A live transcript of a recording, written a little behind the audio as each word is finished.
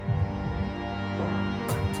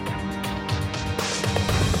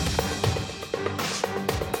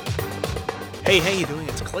Hey, how you doing?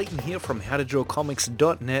 It's Clayton here from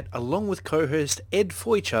howtodrawcomics.net along with co-host Ed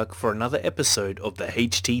Foychuk for another episode of the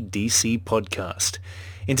HTDC podcast.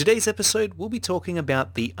 In today's episode, we'll be talking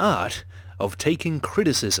about the art of taking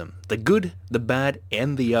criticism, the good, the bad,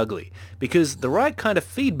 and the ugly, because the right kind of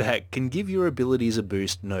feedback can give your abilities a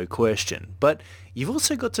boost, no question. But you've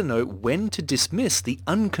also got to know when to dismiss the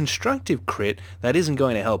unconstructive crit that isn't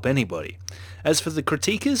going to help anybody. As for the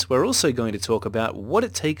critiquers, we're also going to talk about what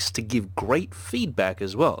it takes to give great feedback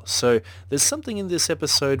as well. So there's something in this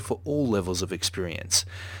episode for all levels of experience.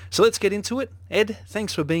 So let's get into it. Ed,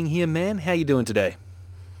 thanks for being here, man. How you doing today?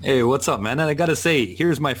 Hey, what's up, man? And I got to say,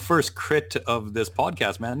 here's my first crit of this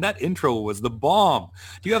podcast, man. That intro was the bomb.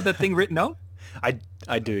 Do you have that thing written out?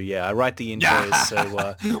 I do, yeah. I write the intros so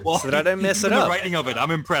that I don't mess it up. The writing of it, I'm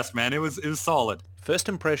impressed, man. It was solid. First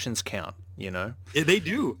impressions count, you know? Yeah, they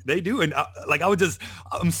do. And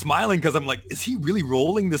I'm smiling because I'm like, is he really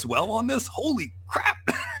rolling this well on this? Holy crap.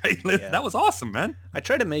 Yeah. That was awesome, man. I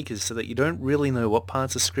try to make it so that you don't really know what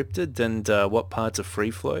parts are scripted and what parts are free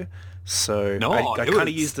flow. So I kind of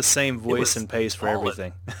use the same voice and pace for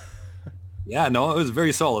everything. Yeah, no, it was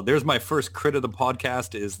very solid. There's my first crit of the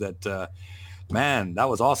podcast is that, man, that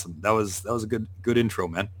was awesome. That was a good intro,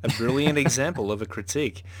 man. A brilliant example of a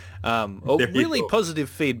critique. Really positive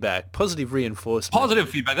feedback, positive reinforcement. Positive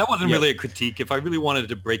feedback. That wasn't really a critique. If I really wanted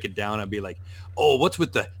to break it down, I'd be like, oh, what's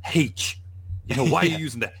with the H? You know, why are you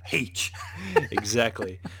using the H?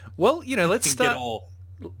 Exactly. Well, you know, let's start. Get all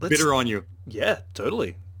bitter on you. Yeah,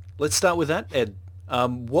 totally. Let's start with that, Ed.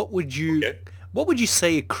 What would you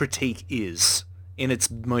say a critique is in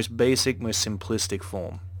its most basic, most simplistic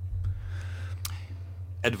form?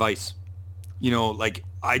 Advice. You know, like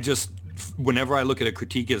whenever I look at a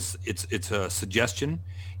critique, it's a suggestion.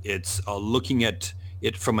 It's looking at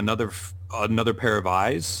it from another pair of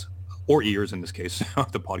eyes or ears in this case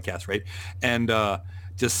of the podcast, right? And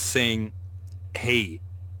just saying, hey,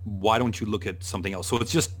 why don't you look at something else? So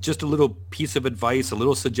it's just a little piece of advice, a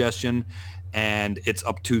little suggestion, and it's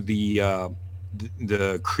up to the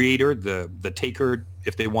creator, the taker,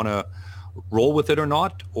 if they want to roll with it or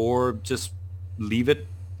not, or just leave it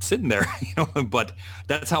sitting there, you know. But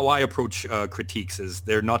that's how I approach critiques. Is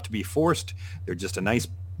they're not to be forced. They're just a nice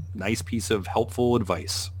piece of helpful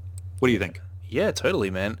advice. What do you think? Yeah, totally,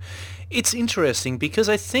 man. It's interesting because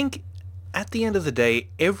I think at the end of the day,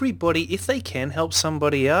 everybody, if they can help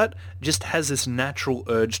somebody out, just has this natural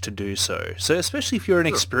urge to do so. So especially if you're an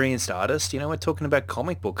experienced artist, you know, we're talking about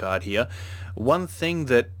comic book art here. One thing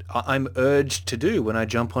that I'm urged to do when I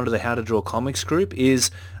jump onto the How to Draw Comics group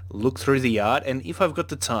is look through the art. And if I've got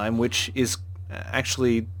the time, which is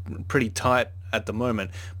actually pretty tight at the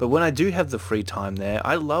moment, but when I do have the free time there,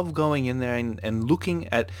 I love going in there and looking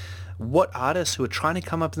at what artists who are trying to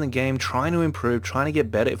come up in the game, trying to improve, trying to get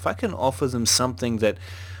better, if I can offer them something that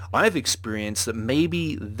I've experienced that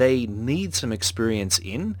maybe they need some experience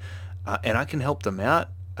in, and I can help them out,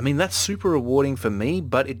 I mean, that's super rewarding for me,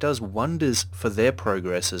 but it does wonders for their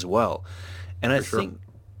progress as well. And I think,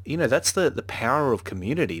 you know, that's the power of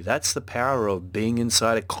community. That's the power of being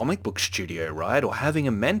inside a comic book studio, right? Or having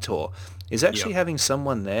a mentor, is actually having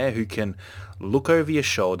someone there who can look over your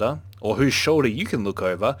shoulder, or whose shoulder you can look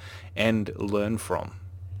over and learn from.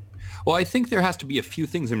 Well, I think there has to be a few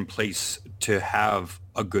things in place to have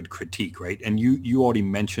a good critique, right? And you already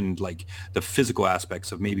mentioned like the physical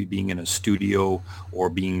aspects of maybe being in a studio or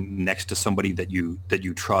being next to somebody that you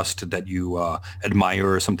trust, that you admire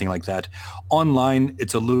or something like that. Online,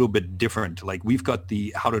 it's a little bit different. Like we've got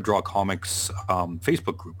the How to Draw Comics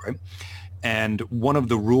Facebook group, right? And one of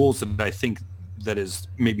the rules that I think that is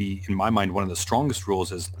maybe in my mind one of the strongest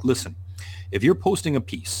rules is, listen, if you're posting a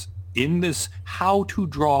piece in this How to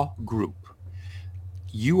Draw group,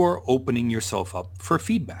 you are opening yourself up for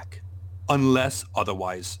feedback unless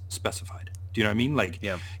otherwise specified. Do you know what I mean? Like,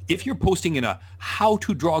 if you're posting in a How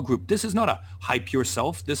to Draw group, this is not a hype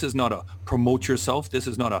yourself. This is not a promote yourself. This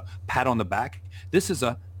is not a pat on the back. This is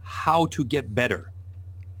a how to get better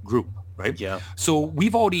group, right? Yeah. So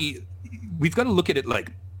we've got to look at it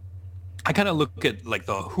like, I kind of look at like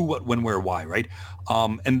the who, what, when, where, why, right?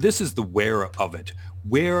 And this is the where of it.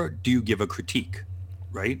 Where do you give a critique,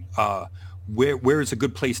 right? Where is a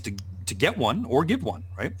good place to get one or give one,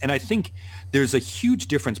 right? And I think there's a huge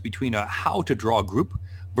difference between a How to Draw group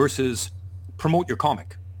versus promote your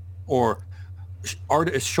comic or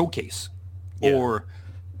artist showcase or,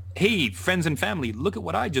 hey, friends and family, look at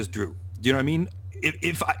what I just drew. Do you know what I mean?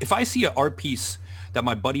 If I see an art piece that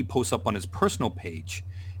my buddy posts up on his personal page,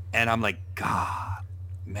 and I'm like, God,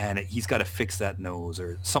 man, he's got to fix that nose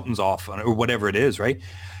or something's off or whatever it is, right?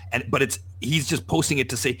 But he's just posting it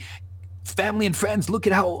to say, family and friends, look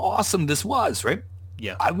at how awesome this was, right?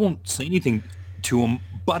 Yeah. I won't say anything to him,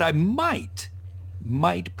 but I might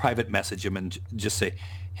private message him and just say,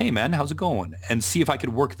 hey man, how's it going? And see if I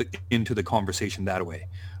could work into the conversation that way,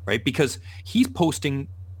 right? Because he's posting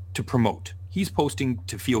to promote. He's posting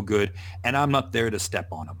to feel good, and I'm not there to step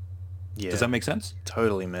on him. Yeah. Does that make sense?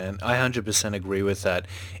 Totally, man. I 100% agree with that.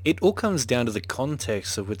 It all comes down to the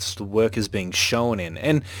context of which the work is being shown in.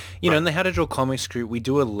 And, in the How to Draw Comics group, we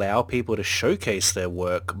do allow people to showcase their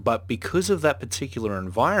work, but because of that particular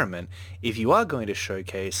environment, if you are going to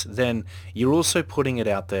showcase, then you're also putting it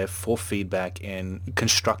out there for feedback and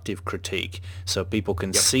constructive critique. So people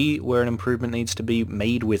can see where an improvement needs to be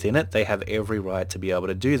made within it. They have every right to be able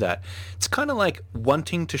to do that. It's kind of like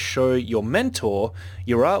wanting to show your mentor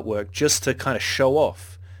your artwork just to kind of show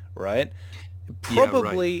off, right?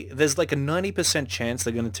 Probably there's like a 90% chance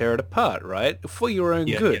they're going to tear it apart, right? For your own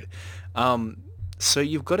good. So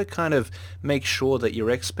you've got to kind of make sure that your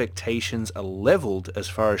expectations are leveled as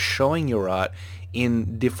far as showing your art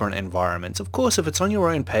in different environments. Of course, if it's on your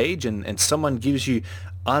own page and someone gives you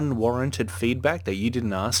unwarranted feedback that you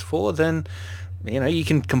didn't ask for, then you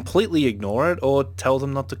can completely ignore it or tell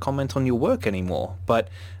them not to comment on your work anymore. But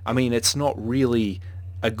I mean, it's not really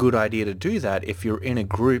a good idea to do that if you're in a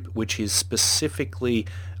group which is specifically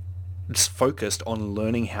focused on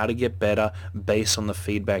learning how to get better based on the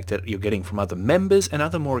feedback that you're getting from other members and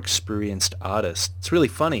other more experienced artists. It's really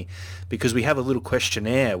funny because we have a little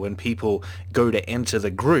questionnaire when people go to enter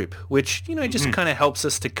the group, which, just kind of helps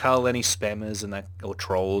us to cull any spammers and that, or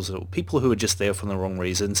trolls or people who are just there for the wrong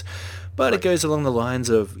reasons. But it goes along the lines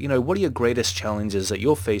of, what are your greatest challenges that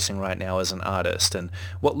you're facing right now as an artist, and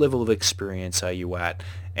what level of experience are you at,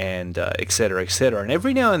 and et cetera, et cetera. And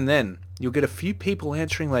every now and then you'll get a few people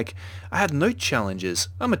answering like, I have no challenges.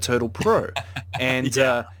 I'm a total pro. And,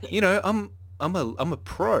 I'm a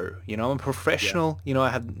pro, I'm a professional, I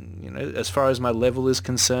have, as far as my level is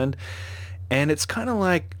concerned. And it's kind of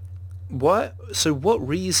like, what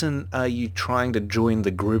reason are you trying to join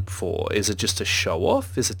the group for? Is it just to show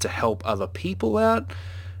off? Is it to help other people out?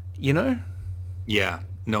 Yeah,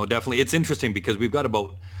 no, definitely. It's interesting because we've got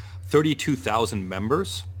about 32,000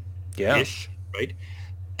 members ish, right?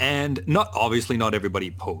 And obviously not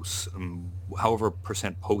everybody posts, however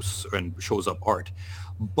percent posts and shows up art.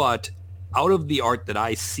 But out of the art that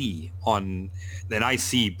I see and I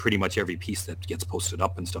see pretty much every piece that gets posted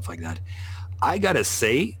up and stuff like that, I gotta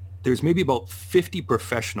say, there's maybe about 50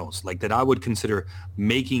 professionals like that I would consider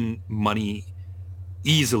making money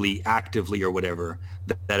easily, actively or whatever,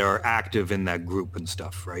 that are active in that group and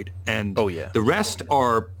stuff, right? And the rest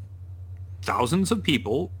are thousands of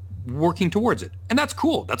people working towards it. And that's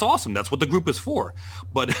cool. That's awesome. That's what the group is for.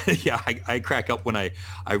 But I crack up when I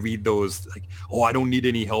read those like, oh, I don't need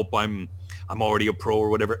any help. I'm already a pro or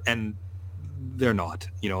whatever. And they're not,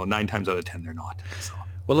 9 times out of 10, they're not. So.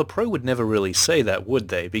 Well, a pro would never really say that, would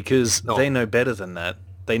they? Because they know better than that.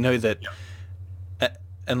 They know that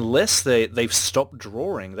unless they've stopped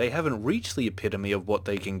drawing, they haven't reached the epitome of what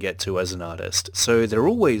they can get to as an artist. So they're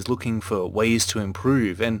always looking for ways to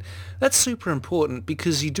improve. And that's super important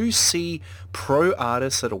because you do see pro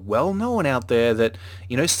artists that are well known out there that,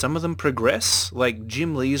 some of them progress. Like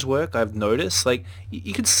Jim Lee's work, I've noticed. Like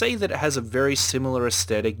you could say that it has a very similar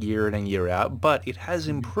aesthetic year in and year out, but it has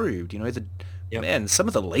improved. Man, some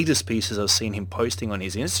of the latest pieces I've seen him posting on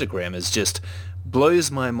his Instagram is just blows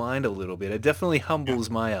my mind a little bit. It definitely humbles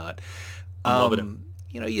my art. Love it.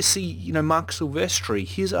 You see, Mark Silvestri,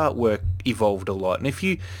 his artwork evolved a lot. And if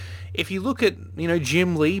you look at,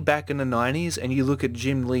 Jim Lee back in the 90s and you look at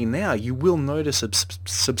Jim Lee now, you will notice a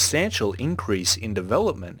substantial increase in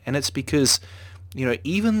development. And it's because,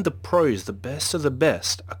 even the pros, the best of the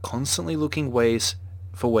best, are constantly looking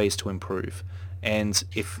for ways to improve. And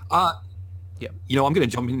if... I'm going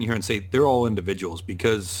to jump in here and say they're all individuals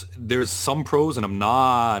because there's some pros, and I'm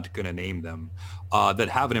not going to name them, that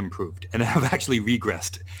haven't improved and have actually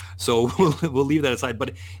regressed. So we'll leave that aside.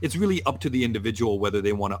 But it's really up to the individual whether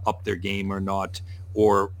they want to up their game or not,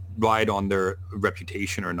 or ride on their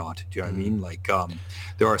reputation or not. Do you know what I mean? Like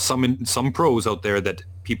there are some pros out there that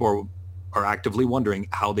people are actively wondering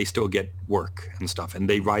how they still get work and stuff, and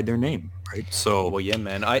they ride their name, right? So well, yeah,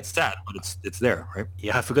 man, it's sad, but it's there, right?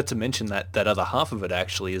 Yeah, I forgot to mention that other half of it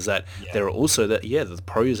actually is that there are also the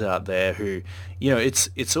pros out there who,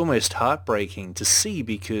 it's almost heartbreaking to see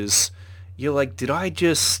because you're like, did I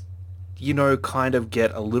just kind of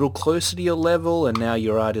get a little closer to your level and now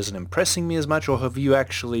your art isn't impressing me as much, or have you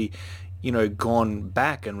actually gone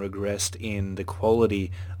back and regressed in the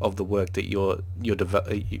quality of the work that you're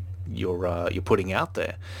putting out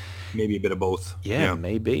there? Maybe a bit of both. Yeah,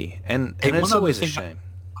 maybe. And it's always a shame.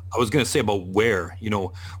 I was going to say about where,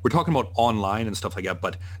 we're talking about online and stuff like that,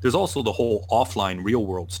 but there's also the whole offline real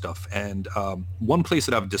world stuff. And one place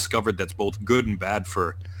that I've discovered that's both good and bad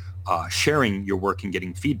for sharing your work and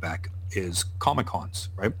getting feedback is Comic-Cons,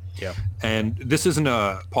 right? Yeah. And this isn't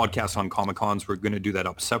a podcast on Comic-Cons. We're going to do that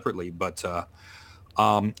up separately. But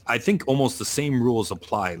I think almost the same rules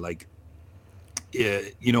apply. Like,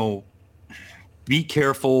 be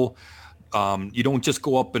careful. You don't just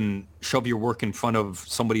go up and shove your work in front of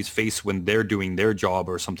somebody's face when they're doing their job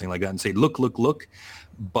or something like that and say, look, look, look.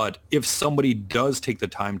 But if somebody does take the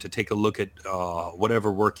time to take a look at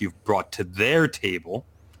whatever work you've brought to their table,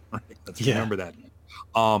 right? Let's remember that,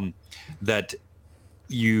 that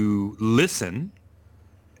you listen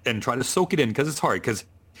and try to soak it in, because it's hard, because,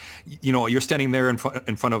 you're standing there in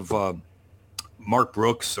front of Mark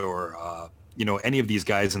Brooks or any of these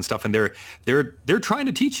guys and stuff, and they're trying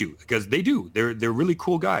to teach you, because they do. They're really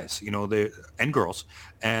cool guys, and girls,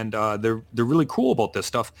 and they're really cool about this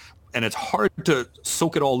stuff. And it's hard to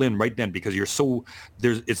soak it all in right then, because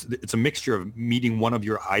it's a mixture of meeting one of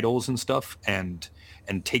your idols and stuff, and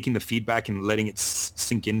taking the feedback and letting it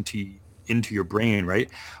sink into your brain, right?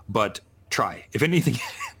 But try, if anything,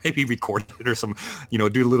 maybe record it or some, do a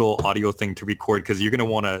little audio thing to record, because you're going to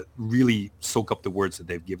want to really soak up the words that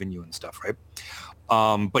they've given you and stuff, right?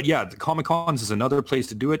 But yeah, the Comic-Cons is another place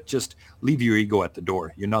to do it. Just leave your ego at the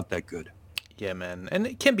door. You're not that good. Yeah, man. And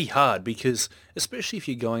it can be hard, because especially if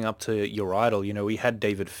you're going up to your idol, we had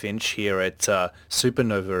David Finch here at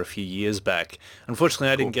Supernova a few years back. Unfortunately,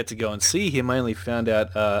 I didn't get to go and see him. I only found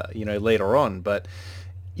out, later on. But,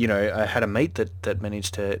 I had a mate that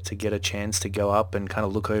managed to get a chance to go up and kind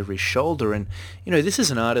of look over his shoulder. And, this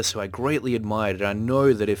is an artist who I greatly admired. And I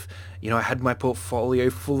know that if, I had my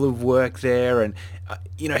portfolio full of work there, and,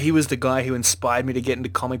 he was the guy who inspired me to get into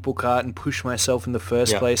comic book art and push myself in the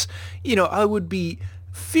first place, I would be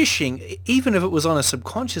fishing, even if it was on a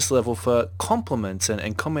subconscious level, for compliments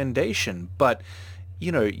and commendation. But,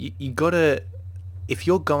 you gotta, if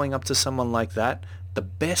you're going up to someone like that, the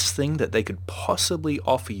best thing that they could possibly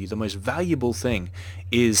offer you, the most valuable thing,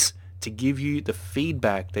 is to give you the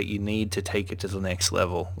feedback that you need to take it to the next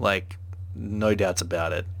level. Like, no doubts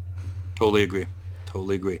about it. Totally agree.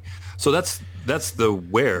 So that's the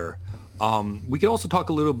where. We could also talk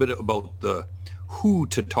a little bit about the who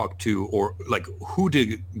to talk to, or like who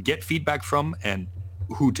to get feedback from and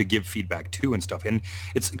who to give feedback to and stuff. And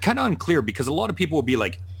it's kind of unclear, because a lot of people will be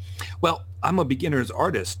like, well, I'm a beginner's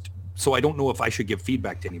artist, so I don't know if I should give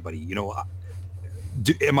feedback to anybody.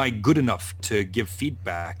 Am I good enough to give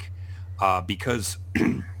feedback? Because,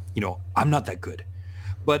 I'm not that good.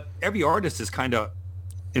 But every artist is kind of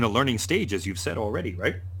in a learning stage, as you've said already,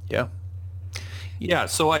 right? Yeah. Yeah.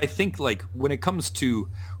 So I think, like, when it comes to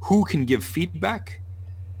who can give feedback,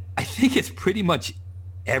 I think it's pretty much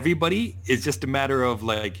everybody. It's just a matter of,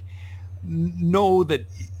 like, know that,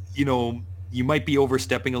 you might be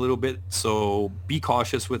overstepping a little bit, so be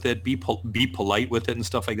cautious with it. Be polite with it and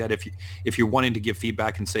stuff like that. If you're wanting to give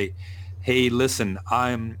feedback and say, "Hey, listen,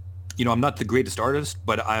 I'm not the greatest artist,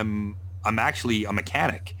 but I'm actually a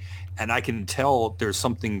mechanic, and I can tell there's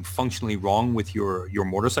something functionally wrong with your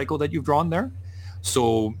motorcycle that you've drawn there.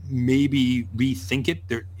 So maybe rethink it.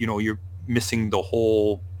 You're missing the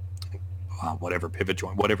whole." Whatever pivot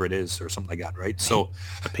joint, whatever it is, or something like that, right? So,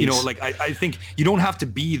 I think you don't have to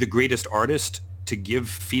be the greatest artist to give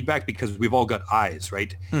feedback, because we've all got eyes,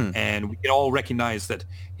 right? And we can all recognize that,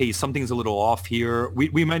 hey, something's a little off here.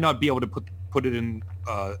 We might not be able to put it in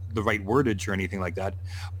the right wordage or anything like that,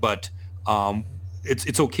 but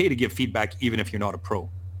it's okay to give feedback even if you're not a pro.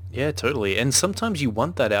 Yeah, totally. And sometimes you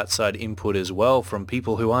want that outside input as well from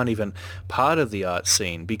people who aren't even part of the art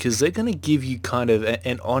scene, because they're going to give you kind of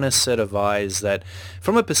an honest set of eyes that,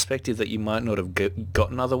 from a perspective that you might not have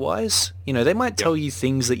gotten otherwise. They might tell you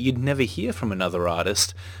things that you'd never hear from another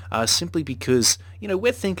artist, simply because,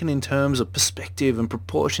 we're thinking in terms of perspective and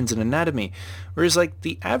proportions and anatomy, whereas, like,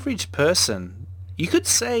 the average person, you could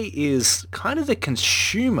say, is kind of the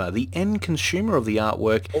consumer, the end consumer of the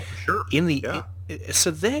artwork. Oh, for sure.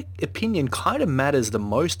 So their opinion kind of matters the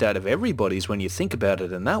most out of everybody's when you think about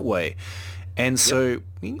it in that way. And so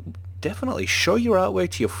definitely show your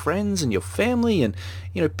artwork to your friends and your family, and,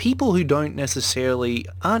 people who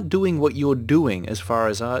aren't doing what you're doing as far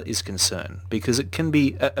as art is concerned, because it can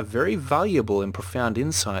be a very valuable and profound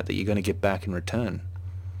insight that you're going to get back in return.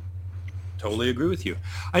 Totally agree with you.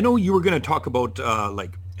 I know you were going to talk about,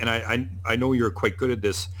 and I know you're quite good at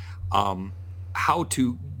this, how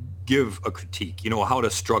to give a critique, how to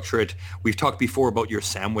structure it. We've talked before about your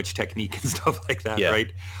sandwich technique and stuff like that,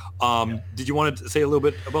 right? Did you want to say a little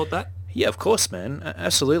bit about that? Yeah, of course, man.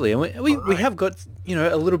 Absolutely. And All we right. have got,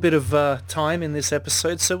 a little bit of time in this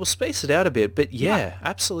episode, so we'll space it out a bit. But Yeah. yeah,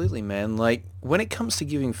 absolutely, man. Like, when it comes to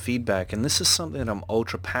giving feedback, and this is something that I'm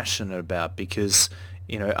ultra passionate about because,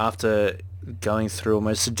 after going through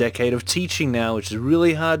almost a decade of teaching now, which is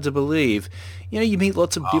really hard to believe, you meet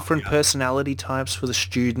lots of Wow. different Yeah. personality types for the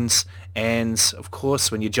students. And of course,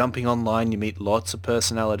 when you're jumping online, you meet lots of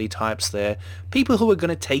personality types there. People who are going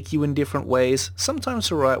to take you in different ways, sometimes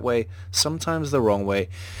the right way, sometimes the wrong way.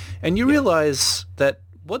 And you Yeah. realize that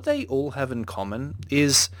what they all have in common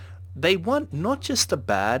is they want not just the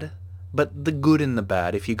bad, but the good in the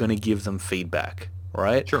bad if you're going to give them feedback,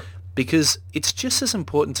 right? Sure. Because it's just as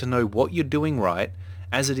important to know what you're doing right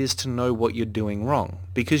as it is to know what you're doing wrong.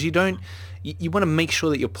 Because you want to make sure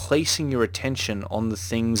that you're placing your attention on the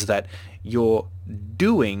things that you're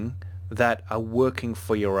doing that are working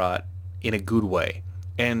for your art in a good way.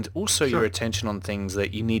 And also your Sure. attention on things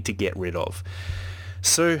that you need to get rid of.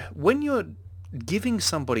 So when you're giving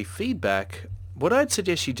somebody feedback, what I'd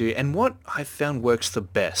suggest you do, and what I've found works the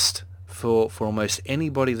best for almost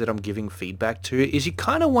anybody that I'm giving feedback to, is you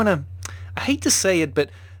kind of want to, I hate to say it,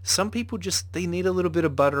 but some people just, they need a little bit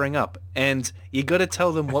of buttering up, and you got to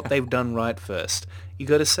tell them what they've done right first. You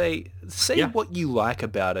got to say Yeah. what you like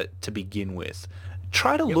about it to begin with.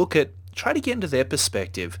 Try to try to get into their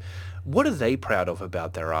perspective. What are they proud of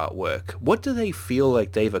about their artwork? What do they feel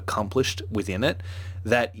like they've accomplished within it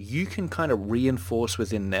that you can kind of reinforce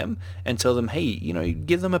within them and tell them, hey,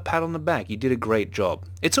 give them a pat on the back. You did a great job.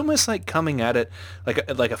 It's almost like coming at it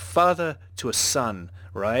like a father to a son,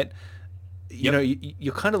 right? Yep.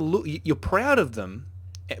 You're kind of you're proud of them,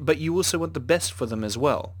 but you also want the best for them as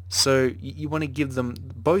well. So you want to give them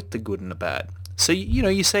both the good and the bad. So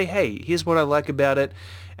you say, hey, here's what I like about it,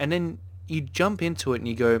 and then you jump into it and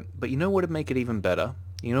you go, but you know what would make it even better?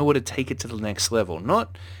 You know what would take it to the next level?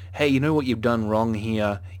 Not, hey, you know what you've done wrong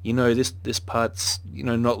here. This part's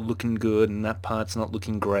not looking good and that part's not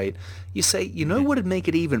looking great. You say, what would make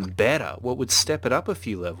it even better? What would step it up a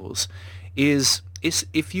few levels? Is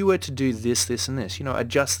if you were to do this, this, and this,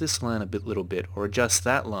 adjust this line little bit, or adjust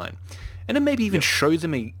that line. And then maybe even Yep. show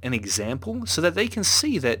them an example so that they can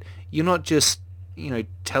see that you're not just,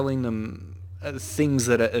 telling them things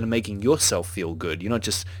that are making yourself feel good. You're not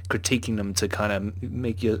just critiquing them to kind of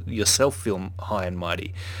make yourself feel high and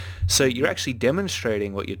mighty. So you're actually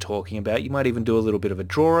demonstrating what you're talking about. You might even do a little bit of a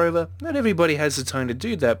draw over. Not everybody has the time to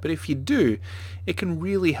do that, but if you do, it can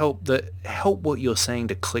really help what you're saying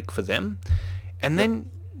to click for them. And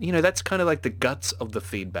then, that's kind of like the guts of the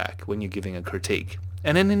feedback when you're giving a critique.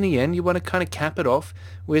 And then in the end, you want to kind of cap it off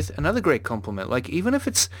with another great compliment. Like even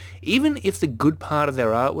if the good part of their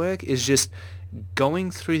artwork is just going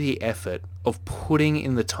through the effort of putting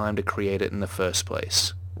in the time to create it in the first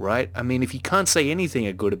place, right? I mean, if you can't say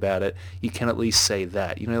anything good about it, you can at least say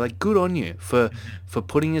that. Like good on you for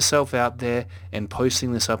putting yourself out there and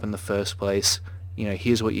posting this up in the first place.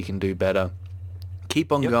 Here's what you can do better.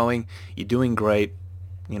 Keep on Yep. going. You're doing great.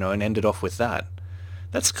 And end it off with that.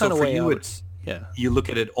 That's kind So of for way you, I would, it's yeah. you look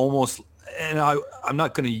at it almost, and I'm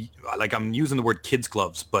not going to like I'm using the word kids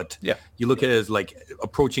gloves, but Yeah. you look at it as like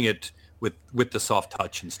approaching it with the soft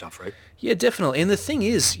touch and stuff, right? Yeah, definitely. And the thing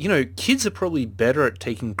is, kids are probably better at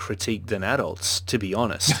taking critique than adults, to be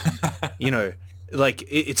honest. Like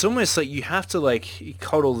it's almost like you have to like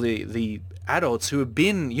coddle the adults who have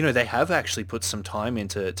been, they have actually put some time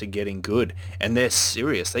into getting good, and they're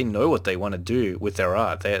serious. They know what they want to do with their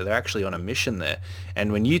art. They're actually on a mission there.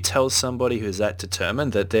 And when you tell somebody who's that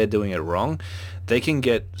determined that they're doing it wrong, they can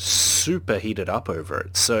get super heated up over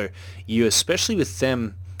it. So you, especially with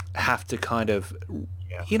them, have to kind of,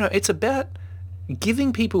 it's about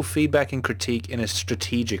giving people feedback and critique in a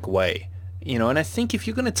strategic way. And I think if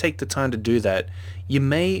you're going to take the time to do that,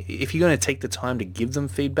 if you're going to take the time to give them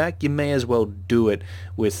feedback, you may as well do it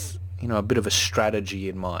with, a bit of a strategy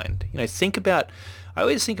in mind. I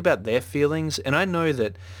always think about their feelings, and I know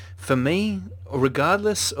that for me,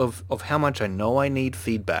 regardless of how much I know I need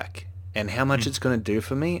feedback and how much it's going to do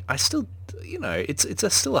for me, I still,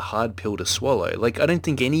 still a hard pill to swallow. Like, I don't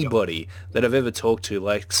think anybody that I've ever talked to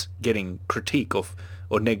likes getting critique or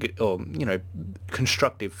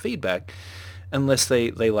constructive feedback unless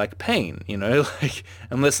they like pain, like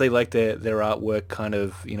unless they like their artwork kind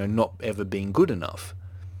of, not ever being good enough.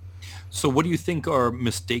 So what do you think are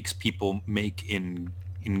mistakes people make in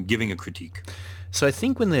giving a critique? So I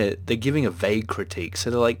think when they're giving a vague critique, so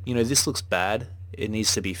they're like, this looks bad, it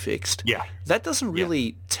needs to be fixed. Yeah. That doesn't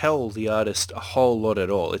really tell the artist a whole lot at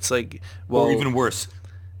all. It's like, well, Or even worse,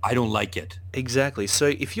 I don't like it. exactly. So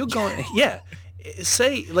if you're going,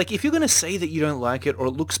 if you're going to say that you don't like it or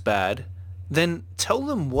it looks bad, then tell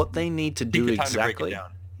them what they need to Take do the time to break it exactly.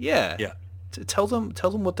 down. Yeah. Yeah. Tell them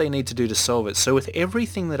what they need to do to solve it. So with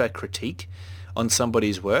everything that I critique on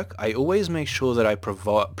somebody's work, I always make sure that I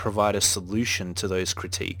provide a solution to those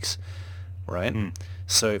critiques, right?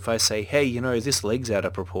 So if I say, hey, this leg's out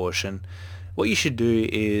of proportion, what you should do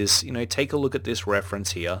is, take a look at this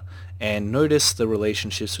reference here and notice the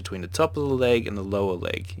relationships between the top of the leg and the lower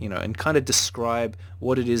leg, and kind of describe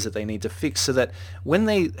what it is that they need to fix so that when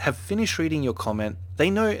they have finished reading your comment, they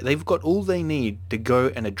know they've got all they need to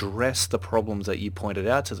go and address the problems that you pointed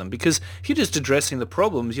out to them. Because if you're just addressing the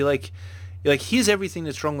problems, you're like, here's everything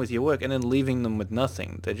that's wrong with your work, and then leaving them with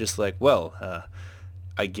nothing. They're just like, well,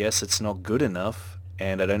 I guess it's not good enough,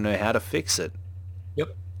 and I don't know how to fix it.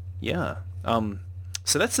 Yep. Yeah.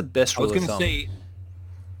 So that's the best I rule was of going to thumb. say,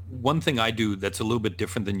 one thing I do that's a little bit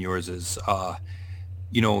different than yours is,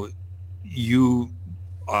 you,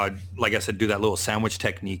 like I said, do that little sandwich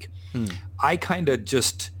technique. I kind of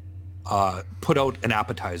just put out an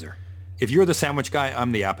appetizer. If you're the sandwich guy,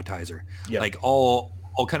 I'm the appetizer. Yep. Like I'll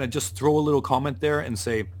kind of just throw a little comment there and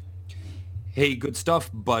say, hey, good stuff,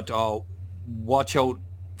 but watch out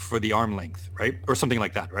for the arm length, right? Or something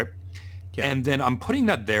like that, right? Yeah. And then I'm putting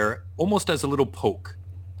that there almost as a little poke,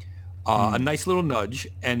 a nice little nudge.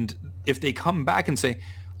 And if they come back and say,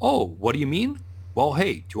 oh, what do you mean? Well,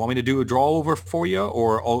 hey, do you want me to do a draw over for you?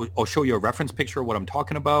 Or I'll show you a reference picture of what I'm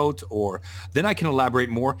talking about. Or then I can elaborate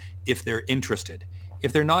more if they're interested.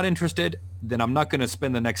 If they're not interested, then I'm not going to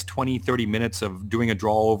spend the next 20, 30 minutes of doing a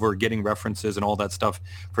draw over, getting references and all that stuff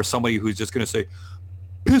for somebody who's just going to say,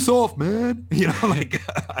 piss off, man.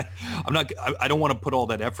 I don't want to put all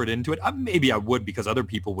that effort into it. Maybe I would because other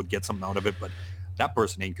people would get something out of it, but that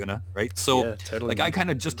person ain't gonna, right? So Yeah, totally. I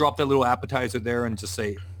kind of just drop that little appetizer there and just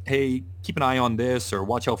say, hey, keep an eye on this or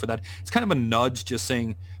watch out for that. It's kind of a nudge just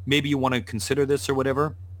saying, maybe you want to consider this or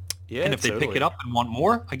whatever. Yeah, And if they pick totally. it up and want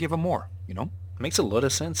more, I give them more, Makes a lot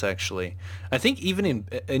of sense, actually. I think even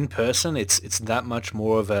in person, it's that much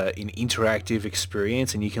more of an interactive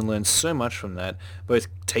experience, and you can learn so much from that, both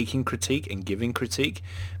taking critique and giving critique,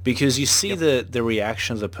 because you see the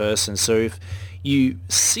reaction of the person. So if you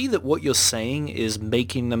see that what you're saying is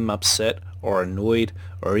making them upset or annoyed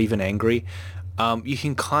or even angry, you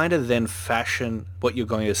can kind of then fashion what you're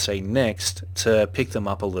going to say next to pick them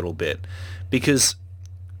up a little bit. Because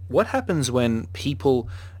what happens when people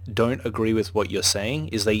don't agree with what you're saying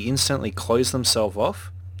is they instantly close themselves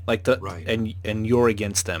off, Right. and you're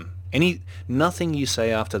against them. Nothing you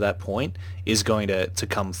say after that point is going to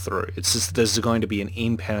come through. It's just there's going to be an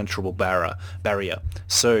impenetrable barrier.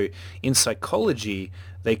 So in psychology,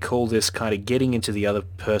 they call this kind of getting into the other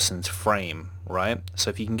person's frame, right? So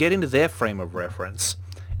if you can get into their frame of reference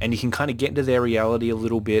and you can kind of get into their reality a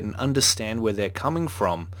little bit and understand where they're coming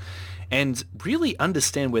from, and really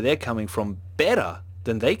understand where they're coming from better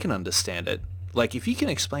than they can understand it. Like if you can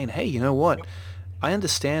explain, hey, you know what? I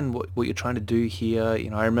understand what you're trying to do here.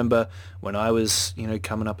 I remember when I was,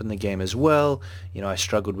 coming up in the game as well, I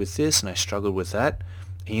struggled with this and I struggled with that.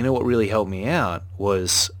 And you know what really helped me out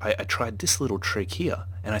was I tried this little trick here,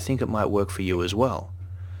 and I think it might work for you as well.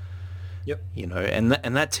 Yep. And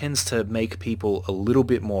that tends to make people a little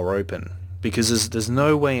bit more open, because there's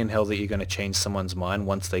no way in hell that you're going to change someone's mind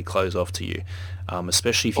once they close off to you,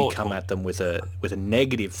 especially if you come at them with a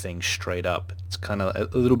negative thing straight up. It's kind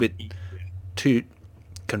of a little bit too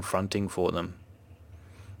confronting for them,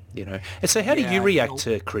 And so how do you react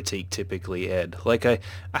to critique typically, Ed? Like I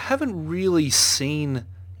haven't really seen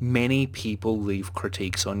many people leave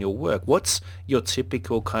critiques on your work. What's your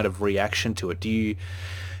typical kind of reaction to it? Do you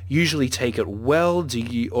usually take it well? Do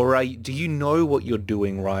you know what you're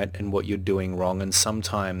doing right and what you're doing wrong? And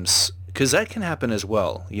sometimes, because that can happen as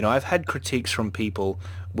well. I've had critiques from people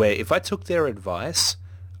where if I took their advice,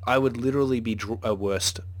 I would literally be a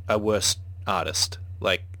worse artist.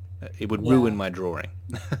 Like it would ruin my drawing.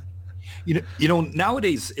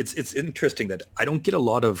 Nowadays it's interesting that I don't get a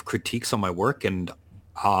lot of critiques on my work, and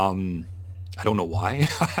I don't know why.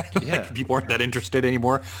 Like people aren't that interested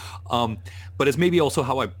anymore. But it's maybe also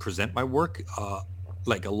how I present my work.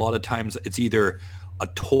 Like a lot of times it's either a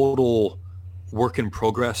total work in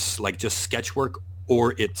progress, like just sketch work,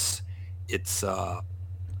 or it's a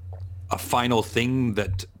final thing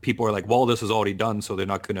that people are like, well, this is already done, so they're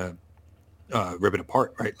not going to rip it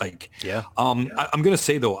apart, right? Like, I'm going to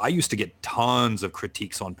say, though, I used to get tons of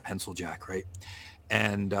critiques on Pencil Jack, right?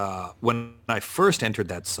 And when I first entered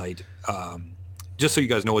that site, just so you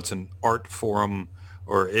guys know, it's an art forum,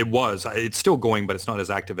 or it's still going, but it's not as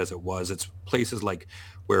active as it was. It's places like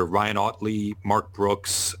where Ryan Otley, Mark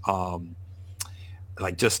Brooks,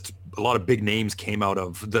 like just a lot of big names came out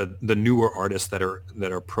of the newer artists that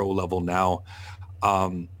are pro level now.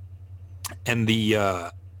 And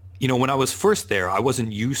when I was first there, I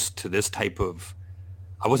wasn't used to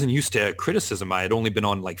criticism. I had only been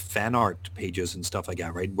on like fan art pages and stuff like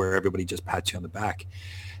that, right? Where everybody just pats you on the back.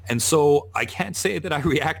 And so I can't say that I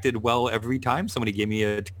reacted well every time somebody gave me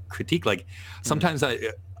a critique. Like sometimes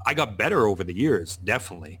I got better over the years,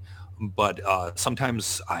 definitely. But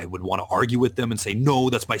sometimes I would want to argue with them and say, no,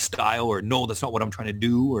 that's my style, or no, that's not what I'm trying to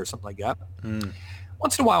do, or something like that.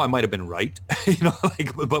 Once in a while I might have been right,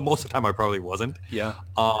 but most of the time I probably wasn't. Yeah.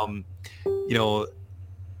 And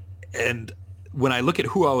when I look at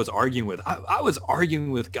who I was arguing with, I was arguing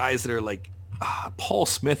with guys that are like Paul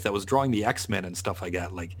Smith, that was drawing the X-Men and stuff like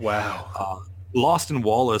that. Like, wow. Lawson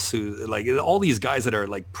Wallace, who like all these guys that are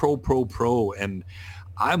like pro. And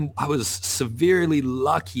I was severely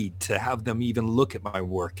lucky to have them even look at my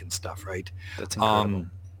work and stuff, right? That's incredible.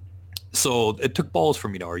 So it took balls for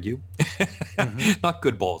me to argue. Not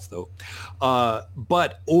good balls, though.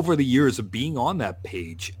 But over the years of being on that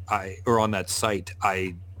page, on that site,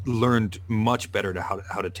 I learned much better to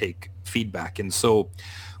how to take feedback. And so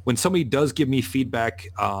when somebody does give me feedback,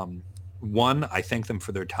 one, I thank them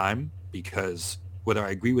for their time, because whether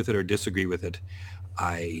I agree with it or disagree with it,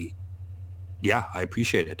 I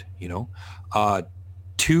appreciate it,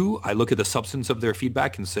 Two, I look at the substance of their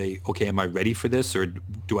feedback and say, okay, am I ready for this? Or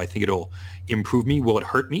do I think it'll improve me? Will it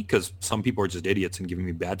hurt me? Because some people are just idiots and giving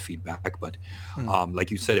me bad feedback. But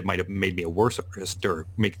like you said, it might have made me a worse artist or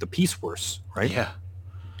make the piece worse, right? Yeah.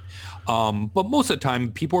 But most of the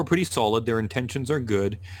time, people are pretty solid. Their intentions are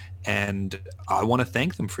good. And I want to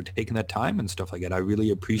thank them for taking that time and stuff like that. I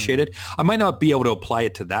really appreciate it. I might not be able to apply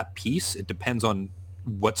it to that piece. It depends on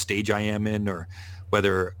what stage I am in, or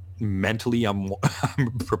whether mentally I'm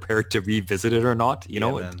prepared to revisit it or not.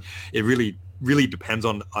 It really, really depends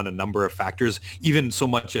on a number of factors, even so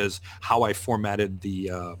much as how I formatted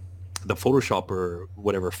the Photoshop or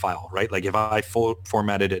whatever file, right? Like if I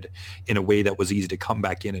formatted it in a way that was easy to come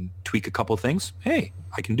back in and tweak a couple of things, hey,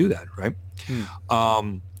 I can do that, right?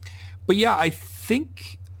 But yeah, I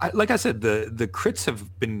think, like I said, the crits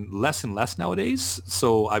have been less and less nowadays,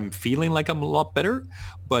 so I'm feeling like I'm a lot better.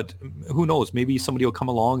 But who knows? Maybe somebody will come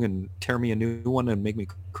along and tear me a new one and make me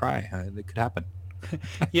cry. It could happen.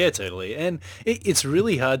 Yeah, totally. And it's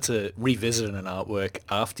really hard to revisit an artwork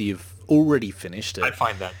after you've already finished it. I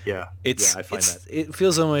find that, yeah. I find that. It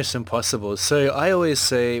feels almost impossible. So I always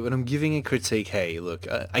say when I'm giving a critique, hey, look,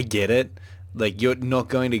 I get it. Like, you're not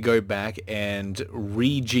going to go back and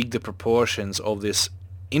rejig the proportions of this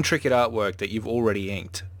intricate artwork that you've already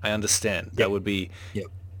inked. I understand. That would be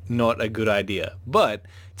not a good idea. But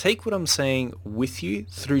take what I'm saying with you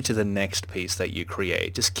through to the next piece that you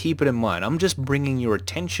create. Just keep it in mind. I'm just bringing your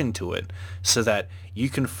attention to it so that you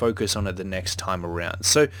can focus on it the next time around.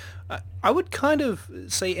 So I would kind of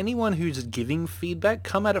say anyone who's giving feedback,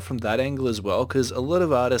 come at it from that angle as well, because a lot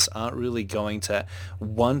of artists aren't really going to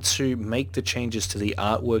want to make the changes to the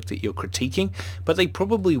artwork that you're critiquing, but they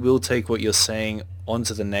probably will take what you're saying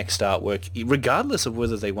onto the next artwork, regardless of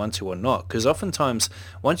whether they want to or not. Because oftentimes,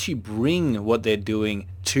 once you bring what they're doing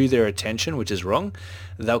to their attention, which is wrong,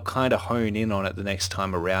 they'll kind of hone in on it the next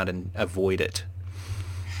time around and avoid it.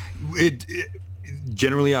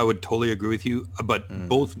 Generally, I would totally agree with you, but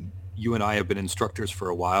both you and I have been instructors for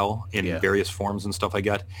a while in various forms and stuff like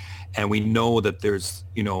that. And we know that there's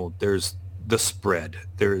the spread,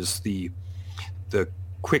 there's the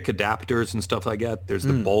quick adapters and stuff like that. There's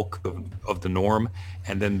the bulk of the norm,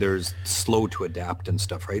 and then there's slow to adapt and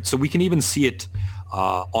stuff, right? So we can even see it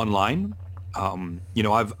online.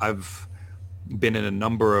 I've been in a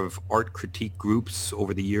number of art critique groups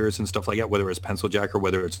over the years and stuff like that, whether it's Pencil Jack or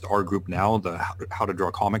whether it's our group now, the How to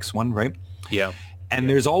Draw Comics one, right? Yeah. And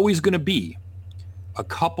there's always going to be a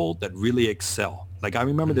couple that really excel. Like I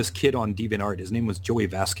remember this kid on DeviantArt, his name was Joey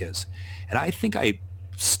Vasquez. And I think I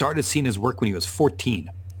started seeing his work when he was 14.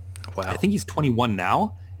 Wow. I think he's 21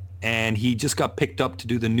 now. And he just got picked up to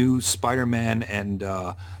do the new Spider-Man and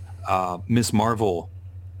Ms. Marvel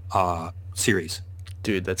series.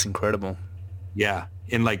 Dude, that's incredible. Yeah,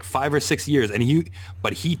 in like 5 or 6 years. And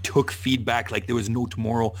he took feedback like there was no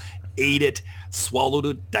tomorrow, ate it, swallowed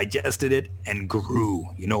it, digested it, and grew.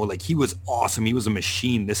 Like he was awesome. He was a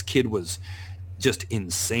machine. This kid was just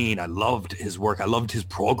insane. I loved his work. I loved his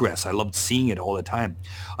progress. I loved seeing it all the time.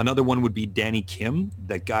 Another one would be Danny Kim,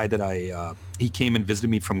 that guy that he came and visited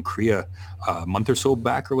me from Korea a month or so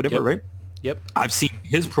back or whatever, right? Yep. I've seen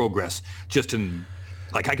his progress just in,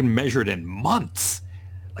 like I can measure it in months.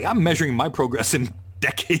 Like I'm measuring my progress in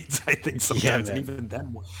decades, I think sometimes, and even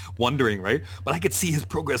then wondering, right? But I could see his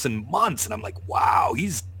progress in months, and I'm like, wow,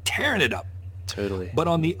 he's tearing it up. Totally. But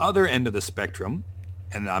on the other end of the spectrum,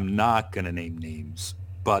 and I'm not going to name names,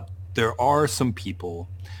 but there are some people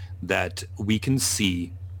that we can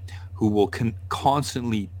see who will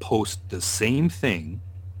constantly post the same thing,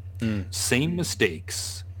 same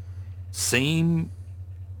mistakes, same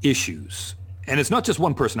issues. And it's not just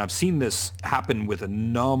one person. I've seen this happen with a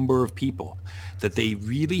number of people, that they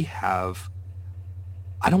really have,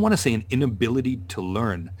 I don't want to say an inability to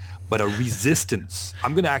learn, but a resistance.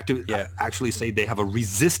 I'm going to actually say they have a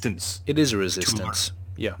resistance. It is a resistance.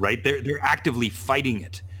 Yeah. Right? They're actively fighting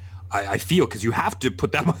it. I feel, because you have to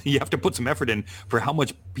put some effort in for how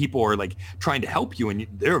much people are like trying to help you, and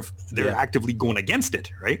they're actively going against it,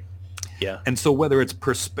 right? Yeah. And so whether it's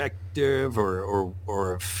perspective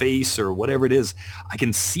or face or whatever it is, I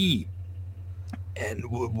can see. And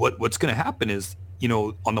what's going to happen is, you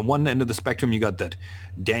know, on the one end of the spectrum, you got that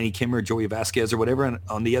Danny Kimmer, Joey Vasquez or whatever. And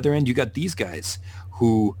on the other end, you got these guys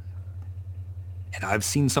who, and I've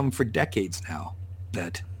seen some for decades now,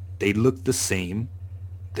 that they look the same.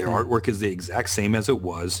 Their artwork is the exact same as it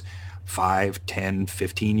was 5, 10,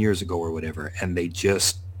 15 years ago or whatever. And they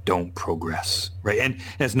just don't progress, right? And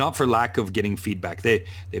it's not for lack of getting feedback.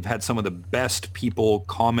 They've had some of the best people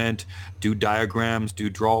comment, do diagrams, do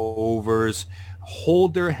draw overs,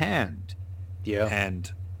 hold their hand. Yeah. And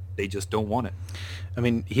they just don't want it. I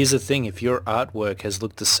mean, here's the thing. If your artwork has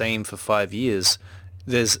looked the same for 5 years,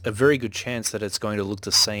 there's a very good chance that it's going to look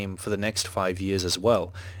the same for the next 5 years as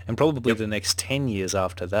well, and probably the next 10 years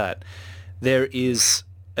after that. There is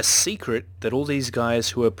a secret that all these guys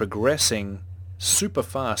who are progressing super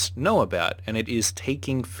fast know about, and it is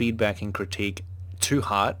taking feedback and critique to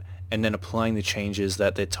heart and then applying the changes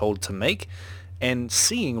that they're told to make and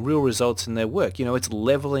seeing real results in their work. You know, it's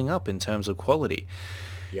leveling up in terms of quality.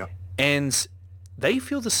 Yeah. And they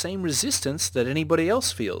feel the same resistance that anybody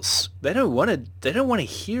else feels. They don't want to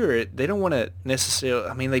hear it. They don't want to necessarily,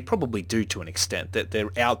 I mean, they probably do to an extent, that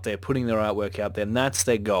they're out there putting their artwork out there, and that's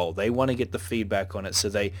their goal. They want to get the feedback on it so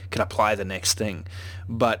they can apply the next thing.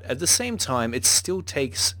 But at the same time, it still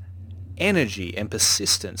takes energy and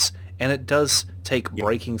persistence, and it does take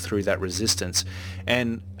breaking through that resistance.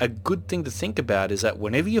 And a good thing to think about is that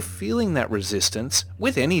whenever you're feeling that resistance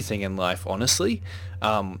with anything in life, honestly,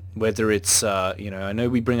 whether it's, I know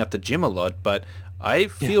we bring up the gym a lot, but I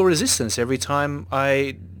feel resistance every time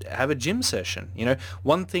I have a gym session. You know,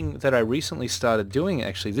 one thing that I recently started doing,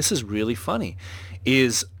 actually, this is really funny,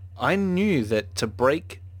 is I knew that to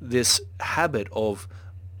break this habit of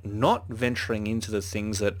not venturing into the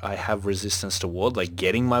things that I have resistance toward, like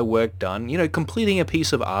getting my work done, you know, completing a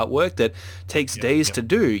piece of artwork that takes days to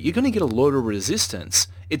do, you're going to get a lot of resistance.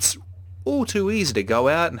 It's all too easy to go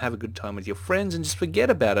out and have a good time with your friends and just forget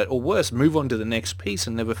about it, or worse, move on to the next piece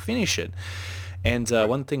and never finish it. And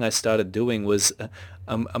one thing I started doing was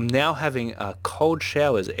I'm now having cold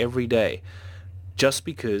showers every day, just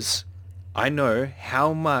because I know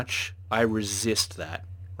how much I resist that.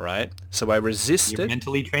 Right? So I resist You're it.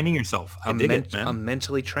 mentally training yourself. I dig it, man. I'm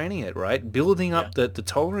mentally training it, right? Building up the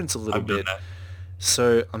tolerance a little bit. That.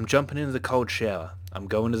 So I'm jumping into the cold shower. I'm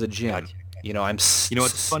going to the gym. Gotcha. You know,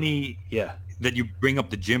 it's funny that you bring up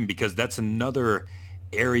the gym, because that's another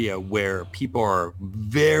area where people are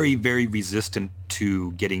very, very resistant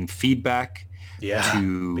to getting feedback,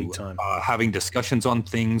 to big time. Having discussions on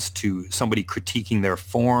things, to somebody critiquing their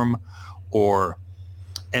form,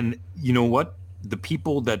 and you know what? The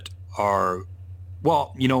people that are,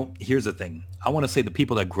 well, you know, here's the thing. I want to say the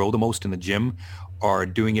people that grow the most in the gym are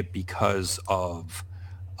doing it because of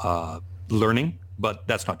learning, but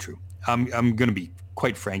that's not true. I'm going to be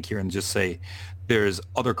quite frank here and just say there's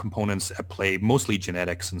other components at play, mostly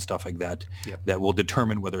genetics and stuff like that, that will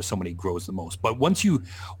determine whether somebody grows the most. But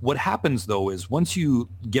what happens though is once you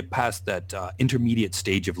get past that intermediate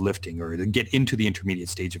stage of lifting, or get into the intermediate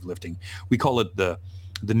stage of lifting, we call it the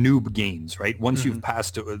noob gains, right? Once you've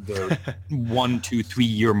passed the 1, 2, 3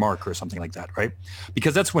 year mark or something like that, right?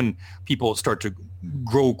 Because that's when people start to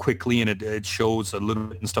grow quickly, and it shows a little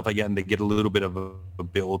bit and stuff like that, and they get a little bit of a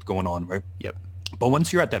build going on, right? Yep. But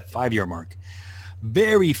once you're at that 5 year mark,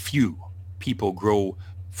 very few people grow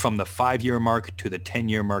from the 5 year mark to the 10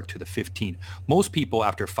 year mark to the 15. Most people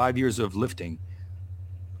after 5 years of lifting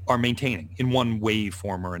are maintaining in one way,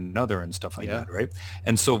 form or another and stuff like that, right?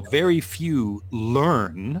 And so very few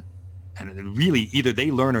learn, and really either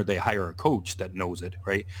they learn or they hire a coach that knows it,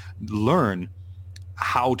 right? Learn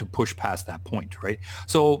how to push past that point, right?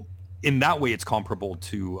 So in that way, it's comparable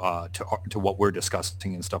to what we're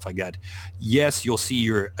discussing and stuff like that. Yes, you'll see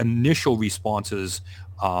your initial responses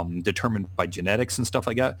determined by genetics and stuff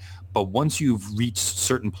like that, but once you've reached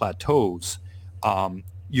certain plateaus,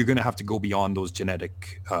 you're going to have to go beyond those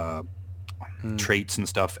genetic traits and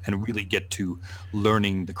stuff and really get to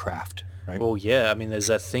learning the craft, right? Well, yeah, I mean, there's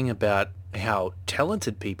that thing about how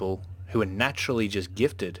talented people who are naturally just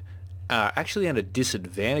gifted are actually at a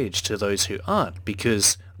disadvantage to those who aren't,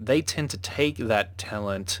 because they tend to take that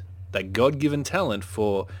talent, that God-given talent,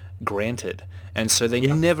 for granted. And so they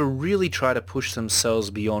never really try to push themselves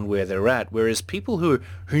beyond where they're at. Whereas people who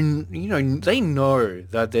they know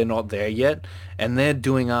that they're not there yet and they're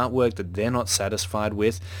doing artwork that they're not satisfied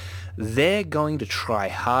with, they're going to try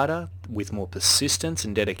harder with more persistence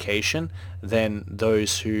and dedication than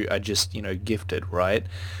those who are just, gifted, right?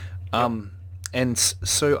 And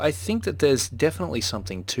so I think that there's definitely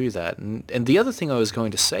something to that. And the other thing I was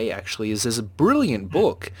going to say, actually, is there's a brilliant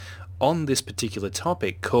book on this particular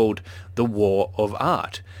topic called The War of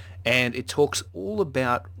Art. And it talks all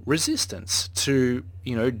about resistance to,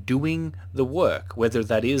 doing the work, whether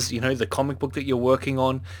that is, the comic book that you're working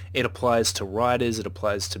on. It applies to writers, it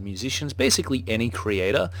applies to musicians, basically any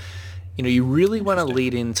creator. You really want to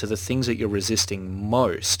lead into the things that you're resisting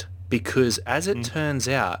most, because as it turns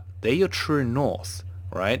out, they're your true north,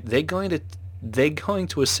 right? They're going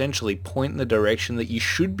to essentially point in the direction that you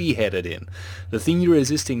should be headed in. The thing you're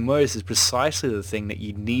resisting most is precisely the thing that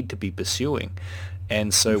you need to be pursuing.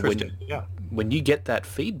 And so when you get that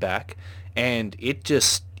feedback, and it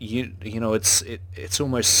just it's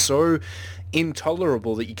almost so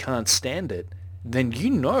intolerable that you can't stand it, then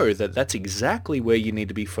that's exactly where you need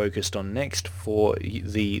to be focused on next for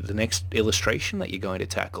the next illustration that you're going to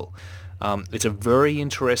tackle. It's a very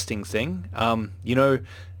interesting thing.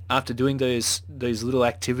 After doing those little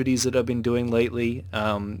activities that I've been doing lately,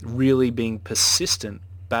 really being persistent,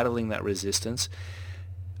 battling that resistance,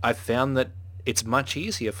 I found that it's much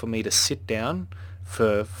easier for me to sit down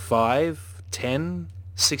for 5, 10,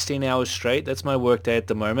 16 hours straight. That's my work day at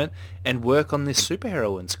the moment, and work on this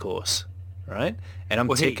superheroines course, right? And I'm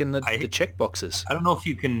taking the check boxes. I don't know if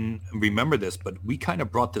you can remember this, but we kind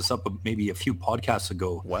of brought this up maybe a few podcasts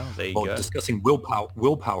ago. Wow, there you go. Discussing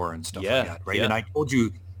willpower and stuff like that, right? Yeah. And I told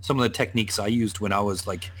you some of the techniques I used when I was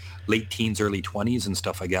like late teens, early 20s and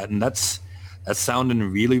stuff like that. And that's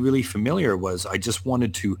sounding really, really familiar. Was I just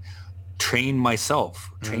wanted to train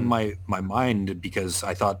myself, train my mind, because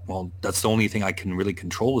I thought, well, that's the only thing I can really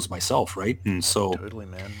control is myself, right? And so totally,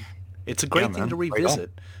 man, it's a great thing to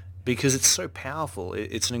revisit, because it's so powerful.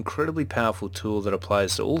 It's an incredibly powerful tool that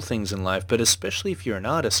applies to all things in life, but especially if you're an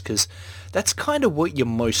artist, because that's kind of what you're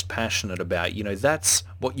most passionate about. That's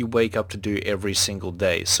what you wake up to do every single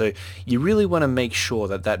day. So you really want to make sure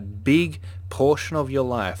that big portion of your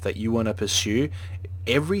life that you want to pursue,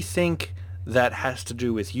 everything that has to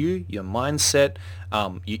do with you, your mindset,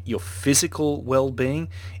 your physical well-being,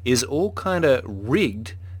 is all kind of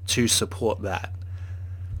rigged to support that.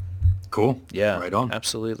 Cool. Yeah. Right on.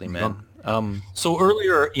 Absolutely, man. So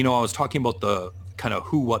earlier, I was talking about the kind of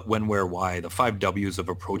who, what, when, where, why, the 5 W's of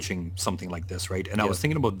approaching something like this, right? And I was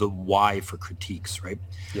thinking about the why for critiques, right?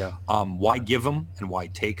 Yeah. Why give them and why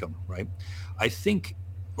take them, right? I think,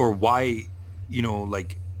 or why,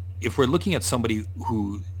 like if we're looking at somebody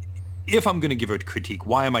who, if I'm going to give a critique,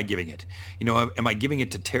 why am I giving it? Am I giving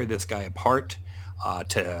it to tear this guy apart,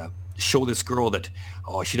 to show this girl that,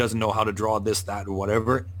 she doesn't know how to draw this, that, or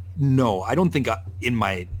whatever? No, I don't think in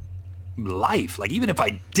my life, like even if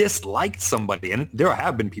I disliked somebody, and there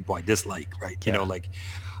have been people I dislike, right? Like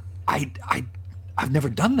I've never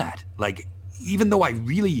done that. Like, even though I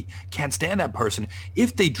really can't stand that person,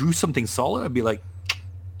 if they drew something solid, I'd be like,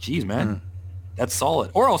 geez, man, that's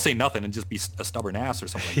solid. Or I'll say nothing and just be a stubborn ass or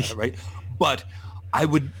something like that, right? But I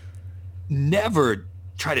would never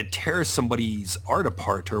try to tear somebody's art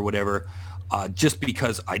apart or whatever, just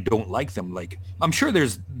because I don't like them. Like, I'm sure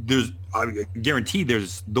I guarantee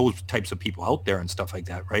there's those types of people out there and stuff like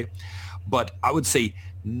that, right? But I would say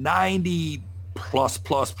 90 plus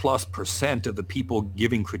 % of the people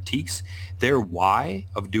giving critiques, their why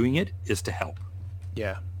of doing it is to help.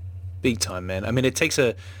 Yeah, big time, man. I mean, it takes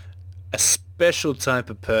a special type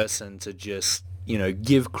of person to just,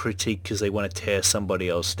 give critique because they want to tear somebody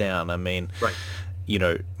else down. I mean, right.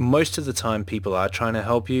 Most of the time people are trying to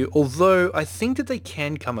help you, although I think that they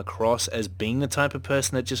can come across as being the type of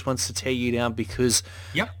person that just wants to tear you down because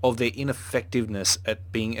of their ineffectiveness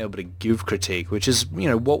at being able to give critique, which is,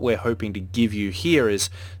 what we're hoping to give you here is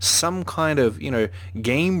some kind of,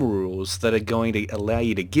 game rules that are going to allow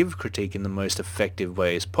you to give critique in the most effective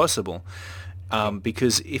ways possible.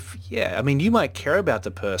 Because you might care about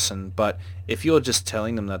the person, but if you're just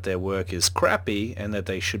telling them that their work is crappy and that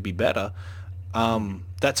they should be better,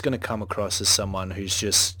 that's going to come across as someone who's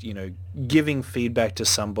just, giving feedback to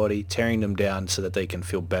somebody, tearing them down so that they can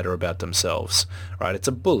feel better about themselves, right? It's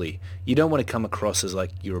a bully. You don't want to come across as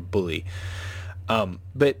like you're a bully.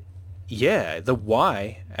 But yeah, the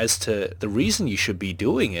why as to the reason you should be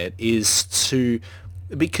doing it is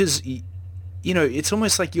because it's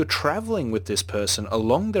almost like you're traveling with this person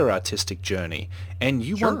along their artistic journey, and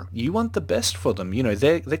you want the best for them.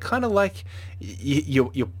 They're kind of like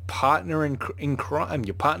your partner in crime,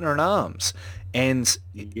 your partner in arms. And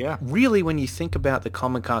really, when you think about the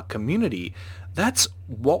comic art community, that's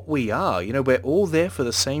what we are. We're all there for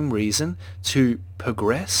the same reason, to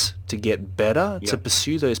progress, to get better, to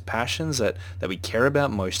pursue those passions that we care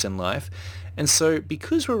about most in life. And so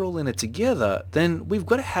because we're all in it together, then we've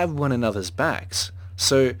got to have one another's backs.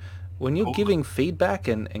 So when you're giving feedback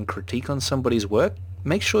and critique on somebody's work,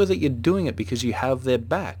 make sure that you're doing it because you have their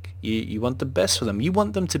back. You want the best for them. You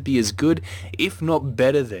want them to be as good, if not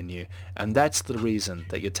better than you. And that's the reason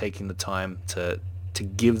that you're taking the time to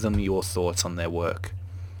give them your thoughts on their work.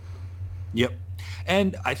 Yep.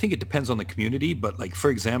 And I think it depends on the community. But like, for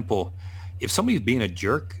example, if somebody's being a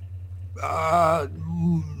jerk,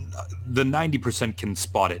 the 90% can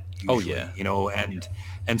spot it usually,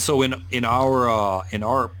 and so in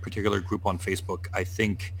our particular group on Facebook, I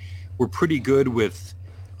think we're pretty good with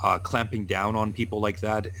clamping down on people like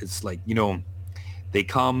that. It's like, they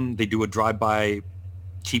come, they do a drive-by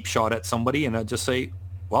cheap shot at somebody, and I just say,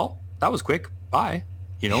 well, that was quick, bye.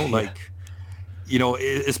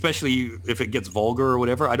 Especially if it gets vulgar or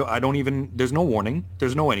whatever. I don't even, there's no warning,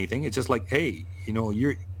 there's no anything. It's just like, hey,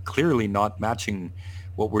 you're clearly not matching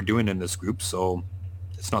what we're doing in this group, so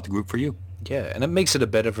it's not the group for you. Yeah, and it makes it a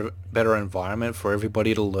better environment for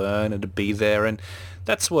everybody to learn and to be there. And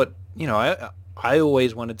that's what, I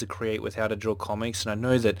always wanted to create with How to Draw Comics, and I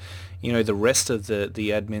know that, the rest of the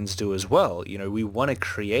admins do as well. We want to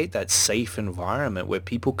create that safe environment where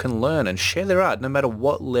people can learn and share their art no matter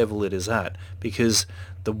what level it is at, because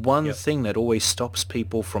the one thing that always stops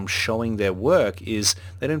people from showing their work is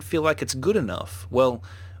they don't feel like it's good enough. Well,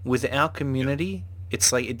 with our community,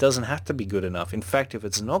 it's like it doesn't have to be good enough. In fact, if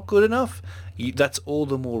it's not good enough, that's all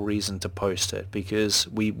the more reason to post it, because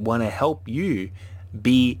we want to help you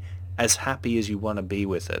be as happy as you want to be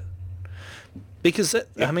with it. Because,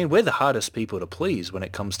 we're the hardest people to please when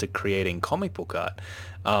it comes to creating comic book art.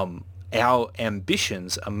 Our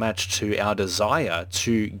ambitions are matched to our desire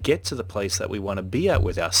to get to the place that we want to be at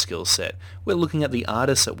with our skill set. We're looking at the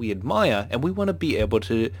artists that we admire, and we want to be able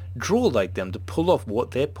to draw like them, to pull off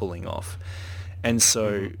what they're pulling off. And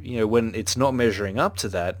so, when it's not measuring up to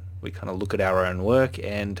that, we kind of look at our own work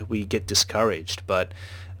and we get discouraged. But,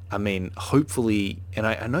 hopefully, and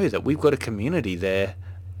I know that we've got a community there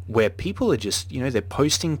where people are just, they're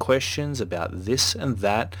posting questions about this and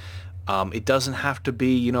that. It doesn't have to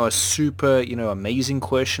be, a super, amazing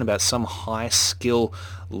question about some high skill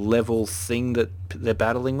level thing that they're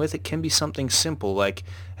battling with. It can be something simple like,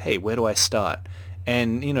 hey, where do I start?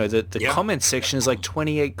 And, the comment section is like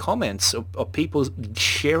 28 comments of people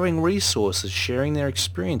sharing resources, sharing their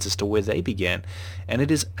experience as to where they began. And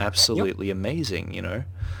it is absolutely amazing,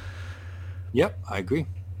 Yep, I agree.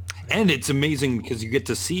 And it's amazing because you get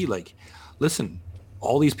to see, like, listen,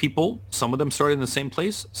 all these people, some of them started in the same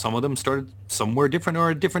place, some of them started somewhere different or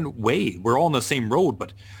a different way. We're all on the same road,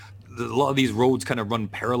 but a lot of these roads kind of run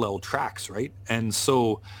parallel tracks, right? And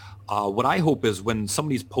so what I hope is when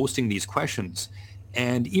somebody's posting these questions,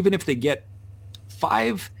 and even if they get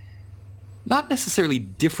 5, not necessarily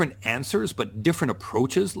different answers, but different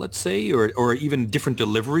approaches, let's say, or even different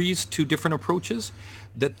deliveries to different approaches,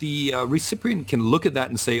 that the recipient can look at that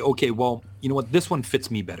and say, okay, well, you know what, this one fits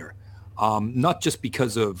me better. Not just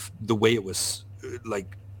because of the way it was,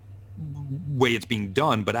 way it's being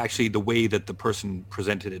done, but actually the way that the person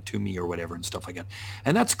presented it to me or whatever and stuff like that.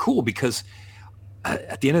 And that's cool because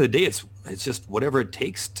at the end of the day, it's just whatever it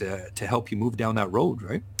takes to help you move down that road,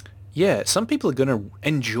 right? Yeah, some people are going to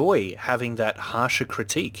enjoy having that harsher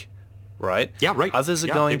critique, right? Yeah, right. Others are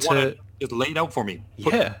going to just lay it out for me.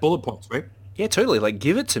 Put bullet points, right? Yeah, totally. Like,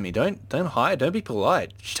 give it to me. Don't hide. Don't be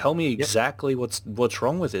polite. Just tell me exactly what's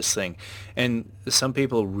wrong with this thing. And some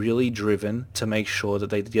people are really driven to make sure that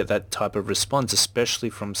they get that type of response, especially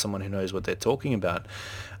from someone who knows what they're talking about.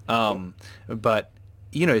 But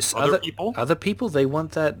other people, they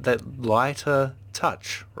want that lighter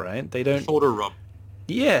touch, right? They don't shoulder rub.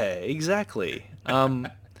 Yeah, exactly.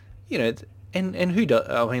 And who does?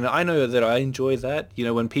 I know that I enjoy that,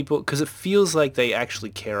 when people, because it feels like they actually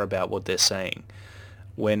care about what they're saying.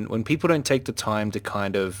 When people don't take the time to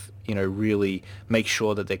kind of, really make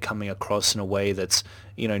sure that they're coming across in a way that's,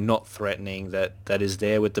 not threatening, that is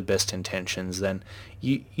there with the best intentions, then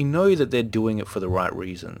you know that they're doing it for the right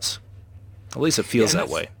reasons. At least it feels that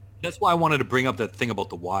way. That's why I wanted to bring up that thing about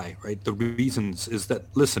the why, right? The reasons is that,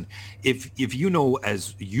 listen, if you know,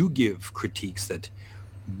 as you give critiques, that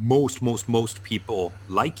most people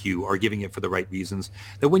like you are giving it for the right reasons,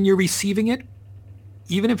 that when you're receiving it,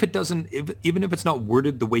 even if it's not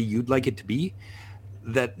worded the way you'd like it to be,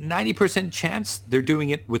 that 90% chance they're doing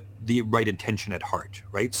it with the right intention at heart,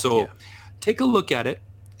 right? So take a look at it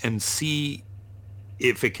and see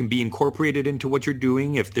if it can be incorporated into what you're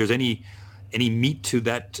doing, if there's any meat to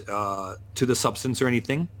that, to the substance or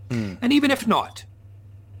anything. And even if not,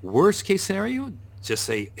 worst case scenario, just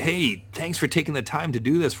say, hey, thanks for taking the time to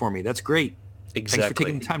do this for me. That's great. Exactly. Thanks for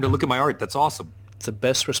taking the time to look at my art. That's awesome. It's the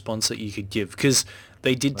best response that you could give, because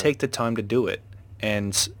they did take the time to do it.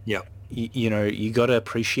 And, you got to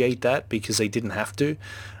appreciate that, because they didn't have to,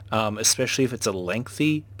 especially if it's a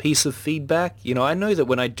lengthy piece of feedback. I know that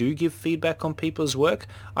when I do give feedback on people's work,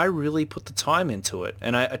 I really put the time into it.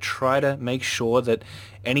 And I try to make sure that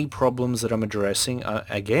any problems that I'm addressing,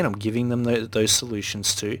 again, I'm giving them those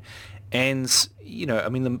solutions to. And, we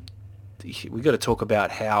got to talk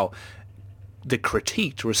about how the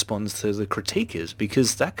critiqued responds to the critiquers,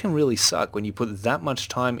 because that can really suck when you put that much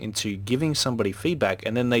time into giving somebody feedback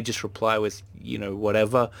and then they just reply with,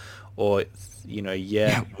 whatever, or,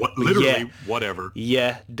 whatever.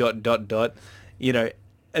 Yeah, ...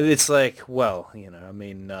 And it's like, well,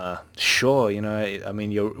 sure,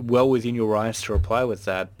 you're well within your rights to reply with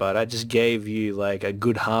that, but I just gave you like a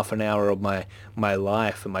good half an hour of my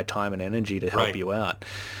life and my time and energy to help you out.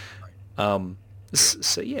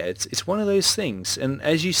 So yeah, it's one of those things. And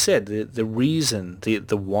as you said, the reason, the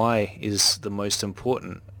why is the most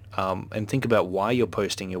important. And think about why you're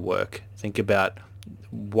posting your work. Think about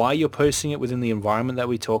why you're posting it within the environment that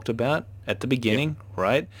we talked about at the beginning,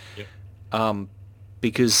 right? Yep.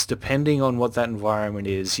 Because depending on what that environment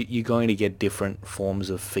is, you're going to get different forms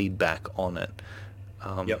of feedback on it.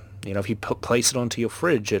 If you place it onto your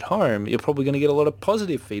fridge at home, you're probably going to get a lot of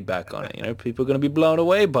positive feedback on it. People are going to be blown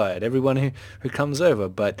away by it, everyone who comes over.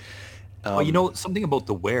 But something about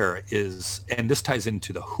the where is, and this ties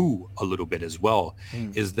into the who a little bit as well,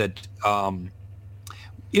 is that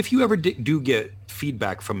if you ever do get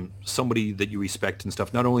feedback from somebody that you respect and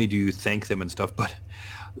stuff, not only do you thank them and stuff, but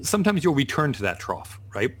sometimes you'll return to that trough,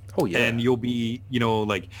 right? Oh, yeah. And you'll be,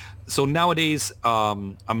 so nowadays,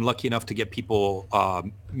 I'm lucky enough to get people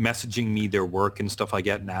messaging me their work and stuff like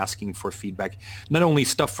that and asking for feedback. Not only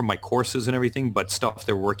stuff from my courses and everything, but stuff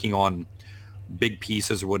they're working on, big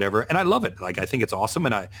pieces or whatever. And I love it. Like, I think it's awesome.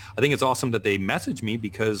 And I think it's awesome that they message me,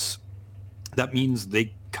 because that means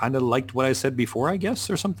they kind of liked what I said before, I guess,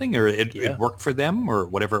 or something, or it worked for them or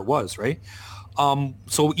whatever it was, right?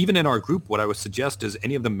 So even in our group, what I would suggest is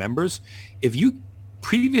any of the members, if you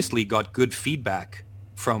previously got good feedback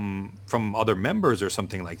from other members or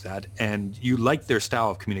something like that, and you like their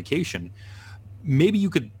style of communication, maybe you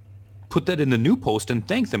could put that in the new post and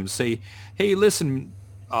thank them. Say, hey, listen,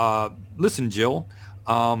 Jill,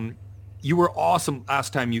 you were awesome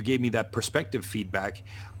last time you gave me that perspective feedback.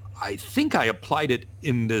 I think I applied it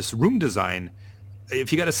in this room design.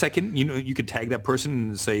 If you got a second, you could tag that person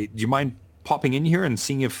and say, do you mind popping in here and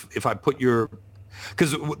seeing if I put your,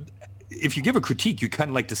 because if you give a critique, you kind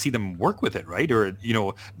of like to see them work with it, right? Or,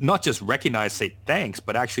 not just recognize, say thanks,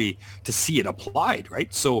 but actually to see it applied,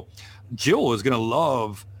 right? So Jill is going to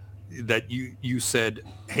love that you said,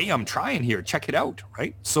 hey, I'm trying here, check it out,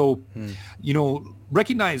 right? So,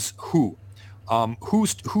 recognize who's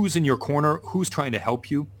in your corner, who's trying to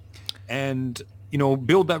help you, and,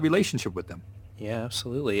 build that relationship with them. Yeah,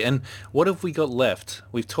 absolutely. And what have we got left?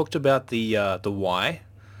 We've talked about the why,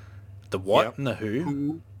 the what, and the who.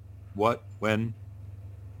 Who, what, when.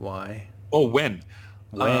 Why. Oh, when.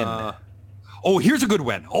 When. Here's a good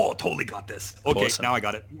when. Oh, totally got this. Okay, awesome. Now I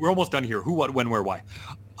got it. We're almost done here. Who, what, when, where, why.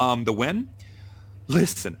 The when.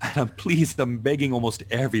 Listen, and I'm begging almost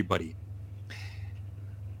everybody.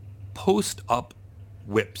 Post up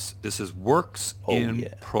WIPs. This is works in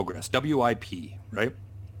progress. WIP, right?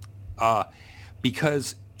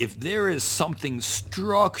 Because if there is something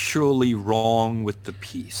structurally wrong with the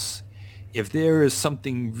piece, if there is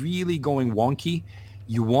something really going wonky,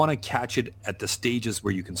 you want to catch it at the stages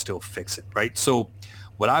where you can still fix it, right? So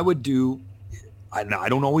what I would do, I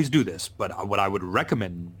don't always do this, but what I would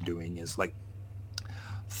recommend doing is like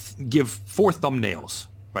give 4 thumbnails,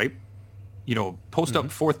 right? Post up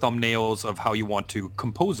 4 thumbnails of how you want to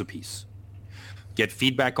compose a piece. Get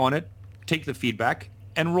feedback on it, take the feedback,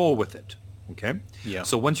 and roll with it. Okay. Yeah.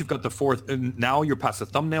 So once you've got the fourth, and now you're past the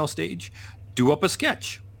thumbnail stage, do up a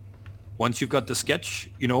sketch. Once you've got the sketch,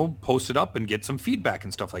 post it up and get some feedback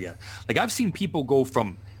and stuff like that. Like I've seen people go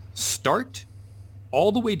from start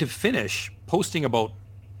all the way to finish, posting about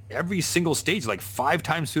every single stage, like 5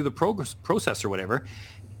 times through the process or whatever.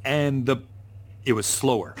 And it was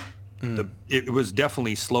slower. It was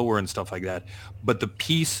definitely slower and stuff like that. But the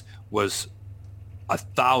piece was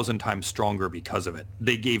 1,000 times stronger because of it.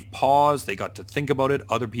 They gave pause. They got to think about it.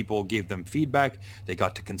 Other people gave them feedback. They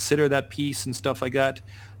got to consider that piece and stuff like that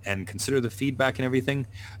and consider the feedback and everything.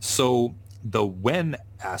 So the when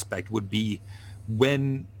aspect would be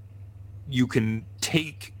when you can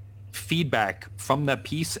take feedback from that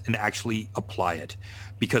piece and actually apply it.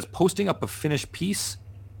 Because posting up a finished piece,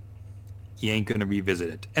 you ain't going to revisit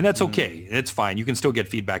it. And that's okay. It's fine. You can still get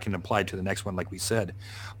feedback and apply it to the next one, like we said.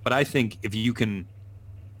 But I think if you can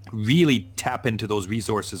really tap into those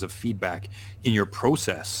resources of feedback in your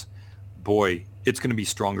process, boy, it's going to be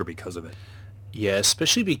stronger because of it. Yeah,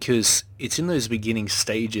 especially because it's in those beginning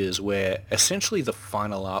stages where essentially the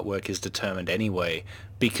final artwork is determined anyway,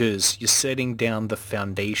 because you're setting down the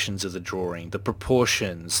foundations of the drawing, the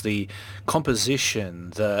proportions, the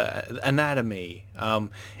composition, the anatomy.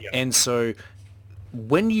 And so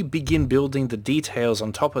when you begin building the details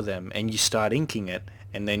on top of them and you start inking it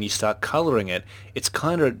and then you start coloring it, it's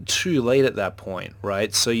kind of too late at that point,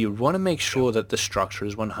 right? So you want to make sure that the structure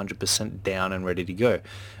is 100% down and ready to go,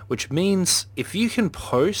 which means if you can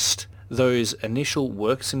post those initial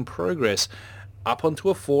works in progress up onto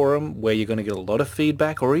a forum where you're going to get a lot of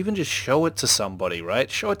feedback, or even just show it to somebody, right?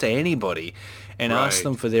 Show it to anybody and ask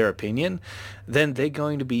them for their opinion, then they're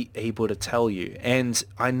going to be able to tell you. And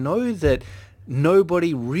I know that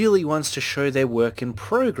nobody really wants to show their work in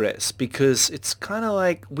progress because it's kind of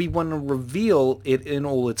like we want to reveal it in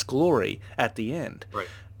all its glory at the end. Right.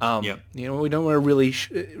 We don't want to really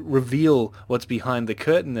reveal what's behind the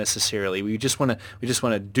curtain necessarily. We just want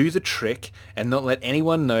to do the trick and not let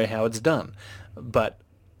anyone know how it's done. But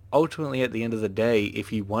ultimately, at the end of the day,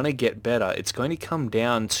 if you want to get better, it's going to come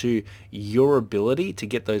down to your ability to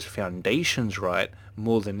get those foundations right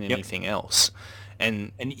more than anything else.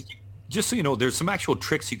 And just so you know, there's some actual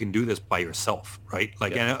tricks you can do this by yourself, right?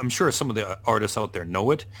 Like, and I'm sure some of the artists out there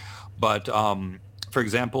know it, but for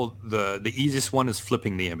example, the easiest one is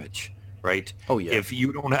flipping the image, right? Oh yeah. If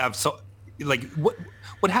you don't have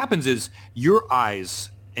what happens is your eyes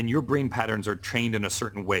and your brain patterns are trained in a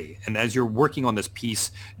certain way, and as you're working on this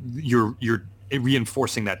piece, you're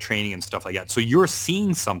reinforcing that training and stuff like that. So you're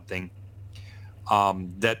seeing something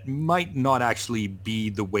that might not actually be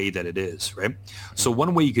the way that it is, right? So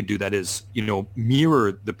one way you could do that is,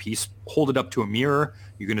 mirror the piece, hold it up to a mirror.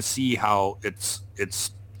 You're going to see how it's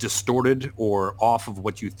distorted or off of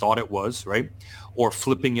what you thought it was, right? Or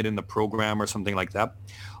flipping it in the program or something like that.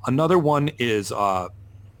 Another one is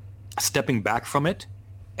stepping back from it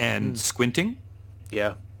and squinting.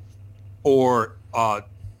 Yeah. Or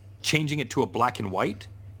changing it to a black and white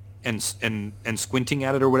and squinting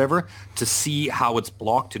at it or whatever to see how it's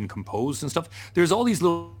blocked and composed and stuff. There's all these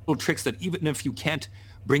little tricks that even if you can't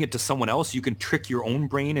bring it to someone else, you can trick your own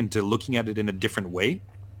brain into looking at it in a different way.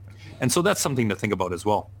 And so that's something to think about as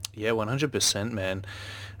well. Yeah, 100%, man.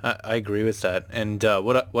 I agree with that. And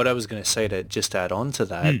what I was going to say to just add on to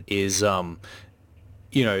that is,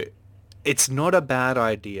 it's not a bad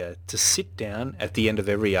idea to sit down at the end of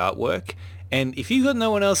every artwork, and if you've got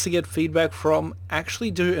no one else to get feedback from,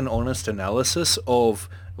 actually do an honest analysis of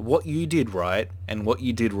what you did right and what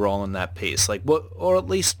you did wrong on that piece, or at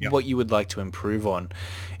least what you would like to improve on.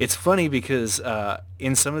 It's funny because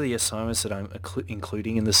in some of the assignments that I'm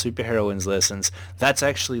including in the superheroines lessons, that's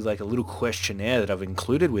actually like a little questionnaire that I've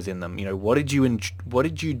included within them. What did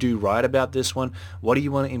you do right about this one? What do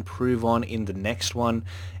you want to improve on in the next one?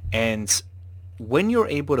 And when you're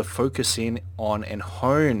able to focus in on and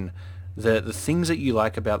hone the things that you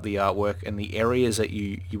like about the artwork and the areas that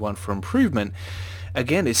you want for improvement,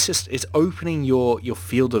 again, it's opening your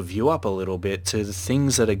field of view up a little bit to the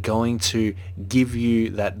things that are going to give you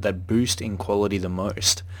that boost in quality the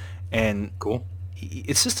most. And cool.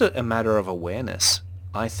 It's just a matter of awareness,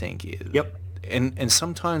 I think. Yep. And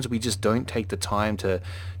sometimes we just don't take the time to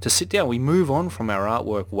sit down. We move on from our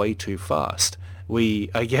artwork way too fast.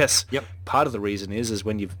 I guess part of the reason is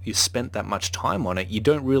when you've spent that much time on it, you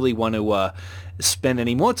don't really want to spend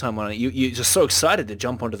any more time on it. You're just so excited to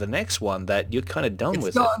jump onto the next one that you're kind of done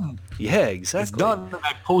with it. Yeah, exactly. It's done.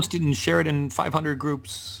 I post it and share it in 500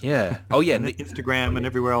 groups. Yeah. Oh, yeah. And Instagram and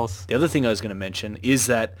everywhere else. The other thing I was going to mention is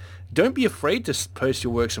that don't be afraid to post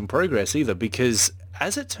your works in progress either, because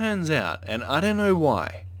as it turns out, and I don't know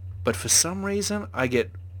why, but for some reason I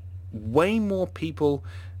get way more people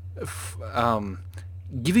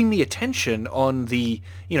giving me attention on the,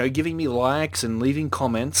 giving me likes and leaving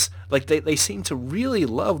comments. Like they seem to really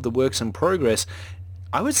love the works in progress.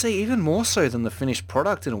 I would say even more so than the finished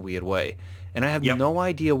product in a weird way. And I have no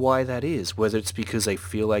idea why that is, whether it's because they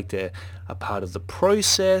feel like they're a part of the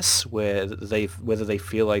process, whether they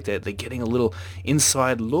feel like they're getting a little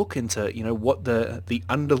inside look into, what the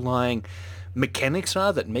underlying mechanics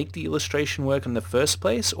are that make the illustration work in the first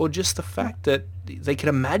place, or just the fact that they can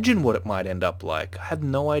imagine what it might end up like. I have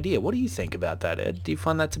no idea. What do you think about that, Ed? Do you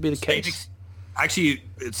find that to be the case? Actually,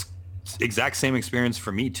 it's exact same experience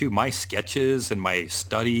for me too. My sketches and my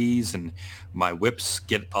studies and my whips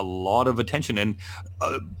get a lot of attention, and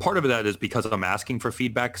part of that is because I'm asking for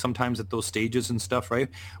feedback sometimes at those stages and stuff, right?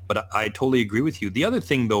 But I totally agree with you. The other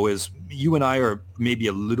thing though is you and I are maybe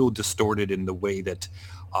a little distorted in the way that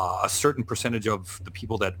a certain percentage of the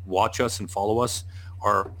people that watch us and follow us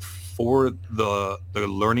are for the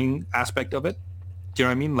learning aspect of it. Do you know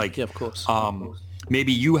what I mean? Like, yeah, of course.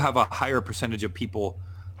 Maybe you have a higher percentage of people,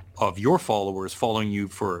 of your followers, following you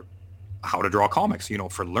for how to draw comics,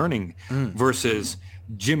 for learning, versus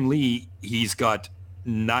Jim Lee. He's got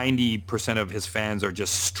 90% of his fans are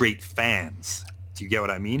just straight fans. Do you get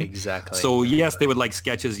what I mean? Exactly. So yes, they would like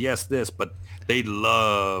sketches, yes, but they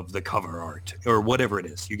love the cover art or whatever it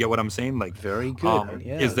is. You get what I'm saying? Like, very good.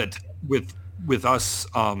 Is that with us,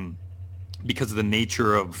 because of the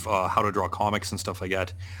nature of how to draw comics and stuff like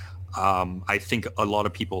that, I think a lot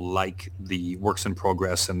of people like the works in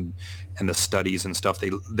progress and the studies and stuff.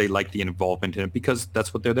 They like the involvement in it because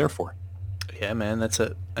that's what they're there for. Yeah, man, that's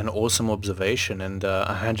an awesome observation, and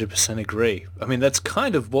 100% agree. I mean, that's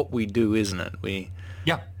kind of what we do, isn't it?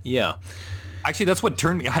 Yeah. Actually, that's what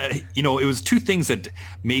turned me. It was two things that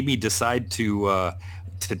made me decide to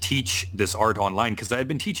teach this art online, because I had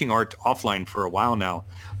been teaching art offline for a while now,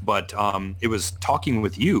 but it was talking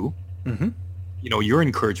with you. Mm-hmm. Your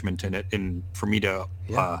encouragement in it, and for me to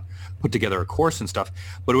put together a course and stuff.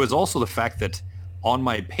 But it was also the fact that on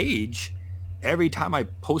my page, every time I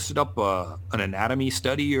posted up an anatomy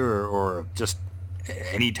study or just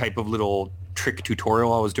any type of little trick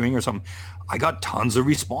tutorial I was doing or something, I got tons of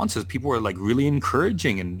responses. People were like really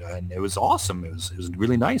encouraging, and it was awesome. It was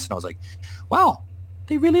really nice. And I was like, wow,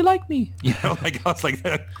 they really like me. Like I was like,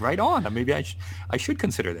 right on. Maybe I should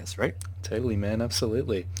consider this, right? Totally, man.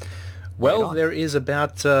 Absolutely. Well, there is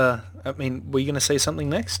about, were you going to say something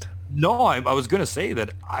next? No, I was going to say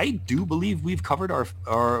that I do believe we've covered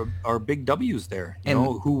our big W's there.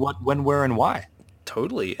 Who, what, when, where, and why.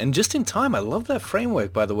 Totally. And just in time. I love that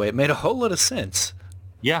framework, by the way. It made a whole lot of sense.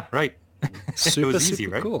 Yeah, right. Super, it was easy,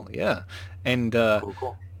 super right? Cool, yeah. And,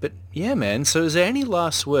 cool. But, yeah, man. So is there any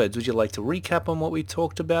last words? Would you like to recap on what we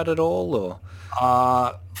talked about at all?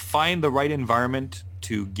 Or find the right environment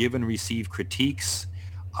to give and receive critiques.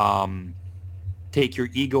 Take your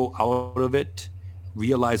ego out of it.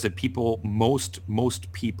 Realize that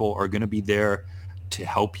most people are going to be there to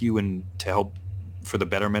help you and to help for the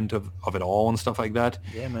betterment of it all and stuff like that.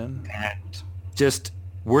 Yeah, man. And just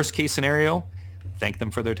worst case scenario, thank them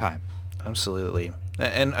for their time. Absolutely.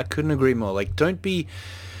 And I couldn't agree more. Like, don't be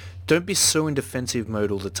so in defensive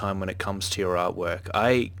mode all the time when it comes to your artwork.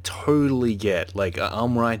 I totally get, like,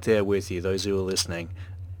 I'm right there with you, those who are listening.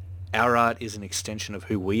 Our art is an extension of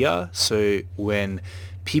who we are, so when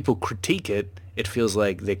people critique it, it feels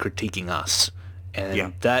like they're critiquing us,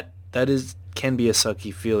 and that can be a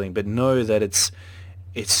sucky feeling. But know that it's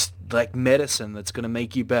like medicine that's going to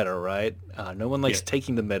make you better, right? No one likes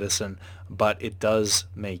taking the medicine, but it does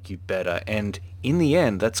make you better. And in the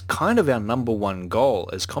end, that's kind of our number one goal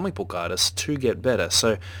as comic book artists, to get better.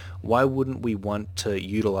 So why wouldn't we want to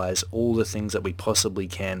utilize all the things that we possibly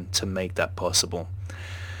can to make that possible?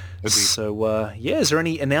 Agreed. So, is there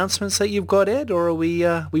any announcements that you've got, Ed, or are we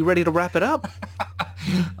ready to wrap it up?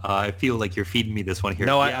 I feel like you're feeding me this one here.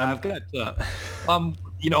 No, I've got...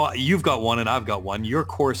 you've got one and I've got one. Your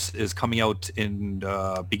course is coming out in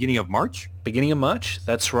beginning of March? Beginning of March,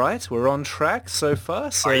 that's right. We're on track so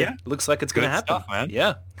far, so it looks like it's going to happen. Good stuff, man.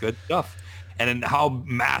 Yeah. Good stuff. And then how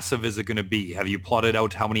massive is it going to be? Have you plotted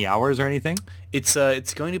out how many hours or anything? It's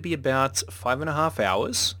going to be about 5.5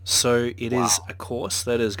 hours. So it is a course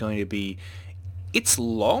that is going to be, it's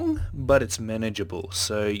long, but it's manageable.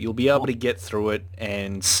 So you'll be able to get through it,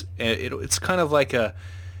 and it's kind of like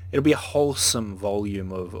it'll be a wholesome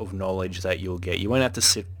volume of knowledge that you'll get. You won't have to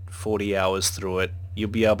sit 40 hours through it.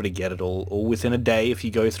 You'll be able to get it all within a day if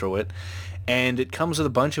you go through it. And it comes with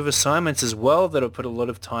a bunch of assignments as well that I've put a lot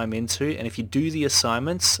of time into. And if you do the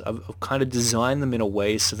assignments, I've kind of designed them in a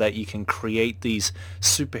way so that you can create these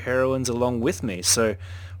superheroines along with me. So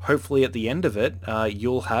hopefully at the end of it,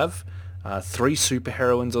 you'll have 3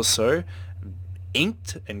 superheroines or so,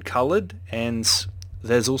 inked and colored, and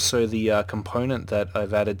there's also the component that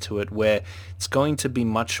I've added to it where it's going to be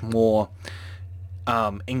much more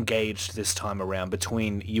engaged this time around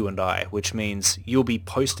between you and I, which means you'll be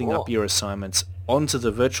posting up your assignments onto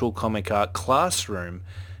the virtual comic art classroom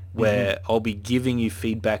where I'll be giving you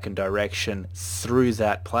feedback and direction through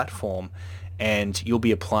that platform, and you'll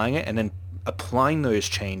be applying it and then applying those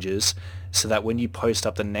changes so that when you post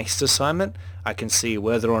up the next assignment, I can see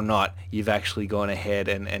whether or not you've actually gone ahead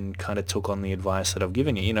and kind of took on the advice that I've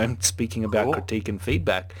given you, speaking about critique and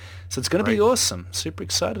feedback. So it's going to be awesome. Super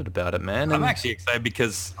excited about it, man. I'm actually excited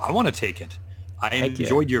because I want to take it. I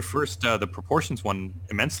enjoyed your first, the proportions one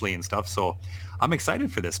immensely and stuff. So I'm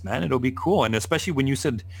excited for this, man. It'll be cool. And especially when you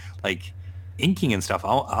said like inking and stuff,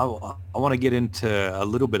 I want to get into a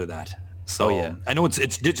little bit of that. So I know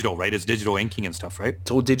it's digital, right? It's digital inking and stuff, right?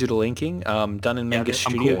 It's all digital inking, done in Manga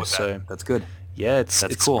Studio. Cool with so that. That's good. Yeah, it's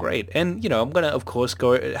cool. Great. And, I'm going to, of course,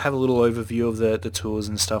 go have a little overview of the tools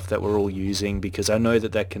and stuff that we're all using, because I know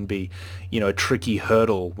that can be, a tricky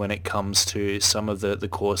hurdle when it comes to some of the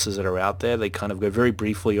courses that are out there. They kind of go very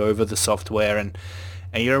briefly over the software and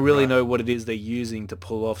you don't really know what it is they're using to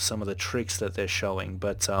pull off some of the tricks that they're showing.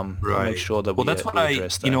 But I'll make sure that that's what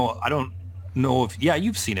address that. I don't know if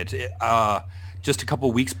you've seen it. Just a couple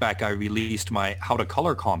of weeks back, I released my How to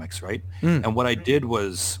Color comics, right? And what I did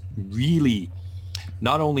was really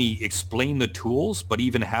not only explain the tools, but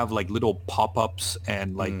even have like little pop-ups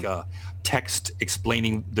and like text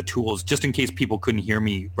explaining the tools, just in case people couldn't hear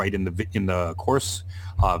me right in the course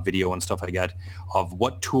video and stuff like that, of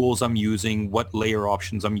what tools I'm using, what layer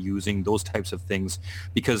options I'm using, those types of things,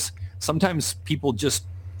 because sometimes people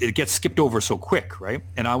it gets skipped over so quick, right?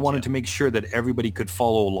 And I wanted to make sure that everybody could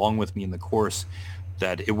follow along with me in the course,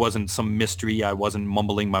 that it wasn't some mystery, I wasn't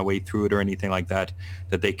mumbling my way through it or anything like that,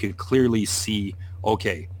 that they could clearly see,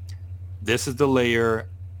 okay, this is the layer,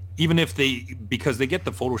 even if because they get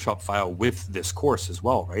the Photoshop file with this course as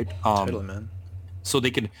well, right? Totally, man. So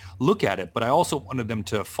they can look at it, but I also wanted them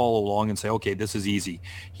to follow along and say, okay, this is easy.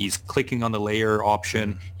 He's clicking on the layer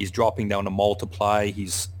option. He's dropping down to multiply.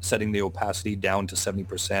 He's setting the opacity down to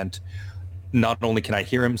 70%. Not only can I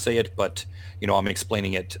hear him say it, but, I'm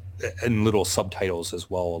explaining it in little subtitles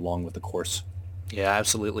as well along with the course. Yeah, I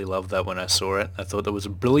absolutely loved that when I saw it. I thought that was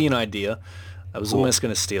a brilliant idea. I was almost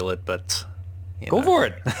going to steal it, but... Go for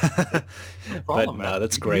it. No problem, but no,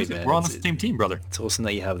 that's great, man. We're on the same team, brother. It's awesome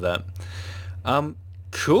that you have that.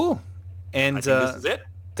 Cool. And I think this is it.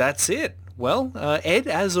 That's it. Well, Ed,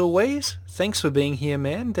 as always, thanks for being here,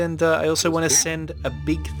 man. And I also want to send a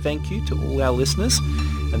big thank you to all our listeners.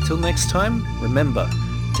 Until next time, remember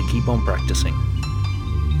to keep on practicing.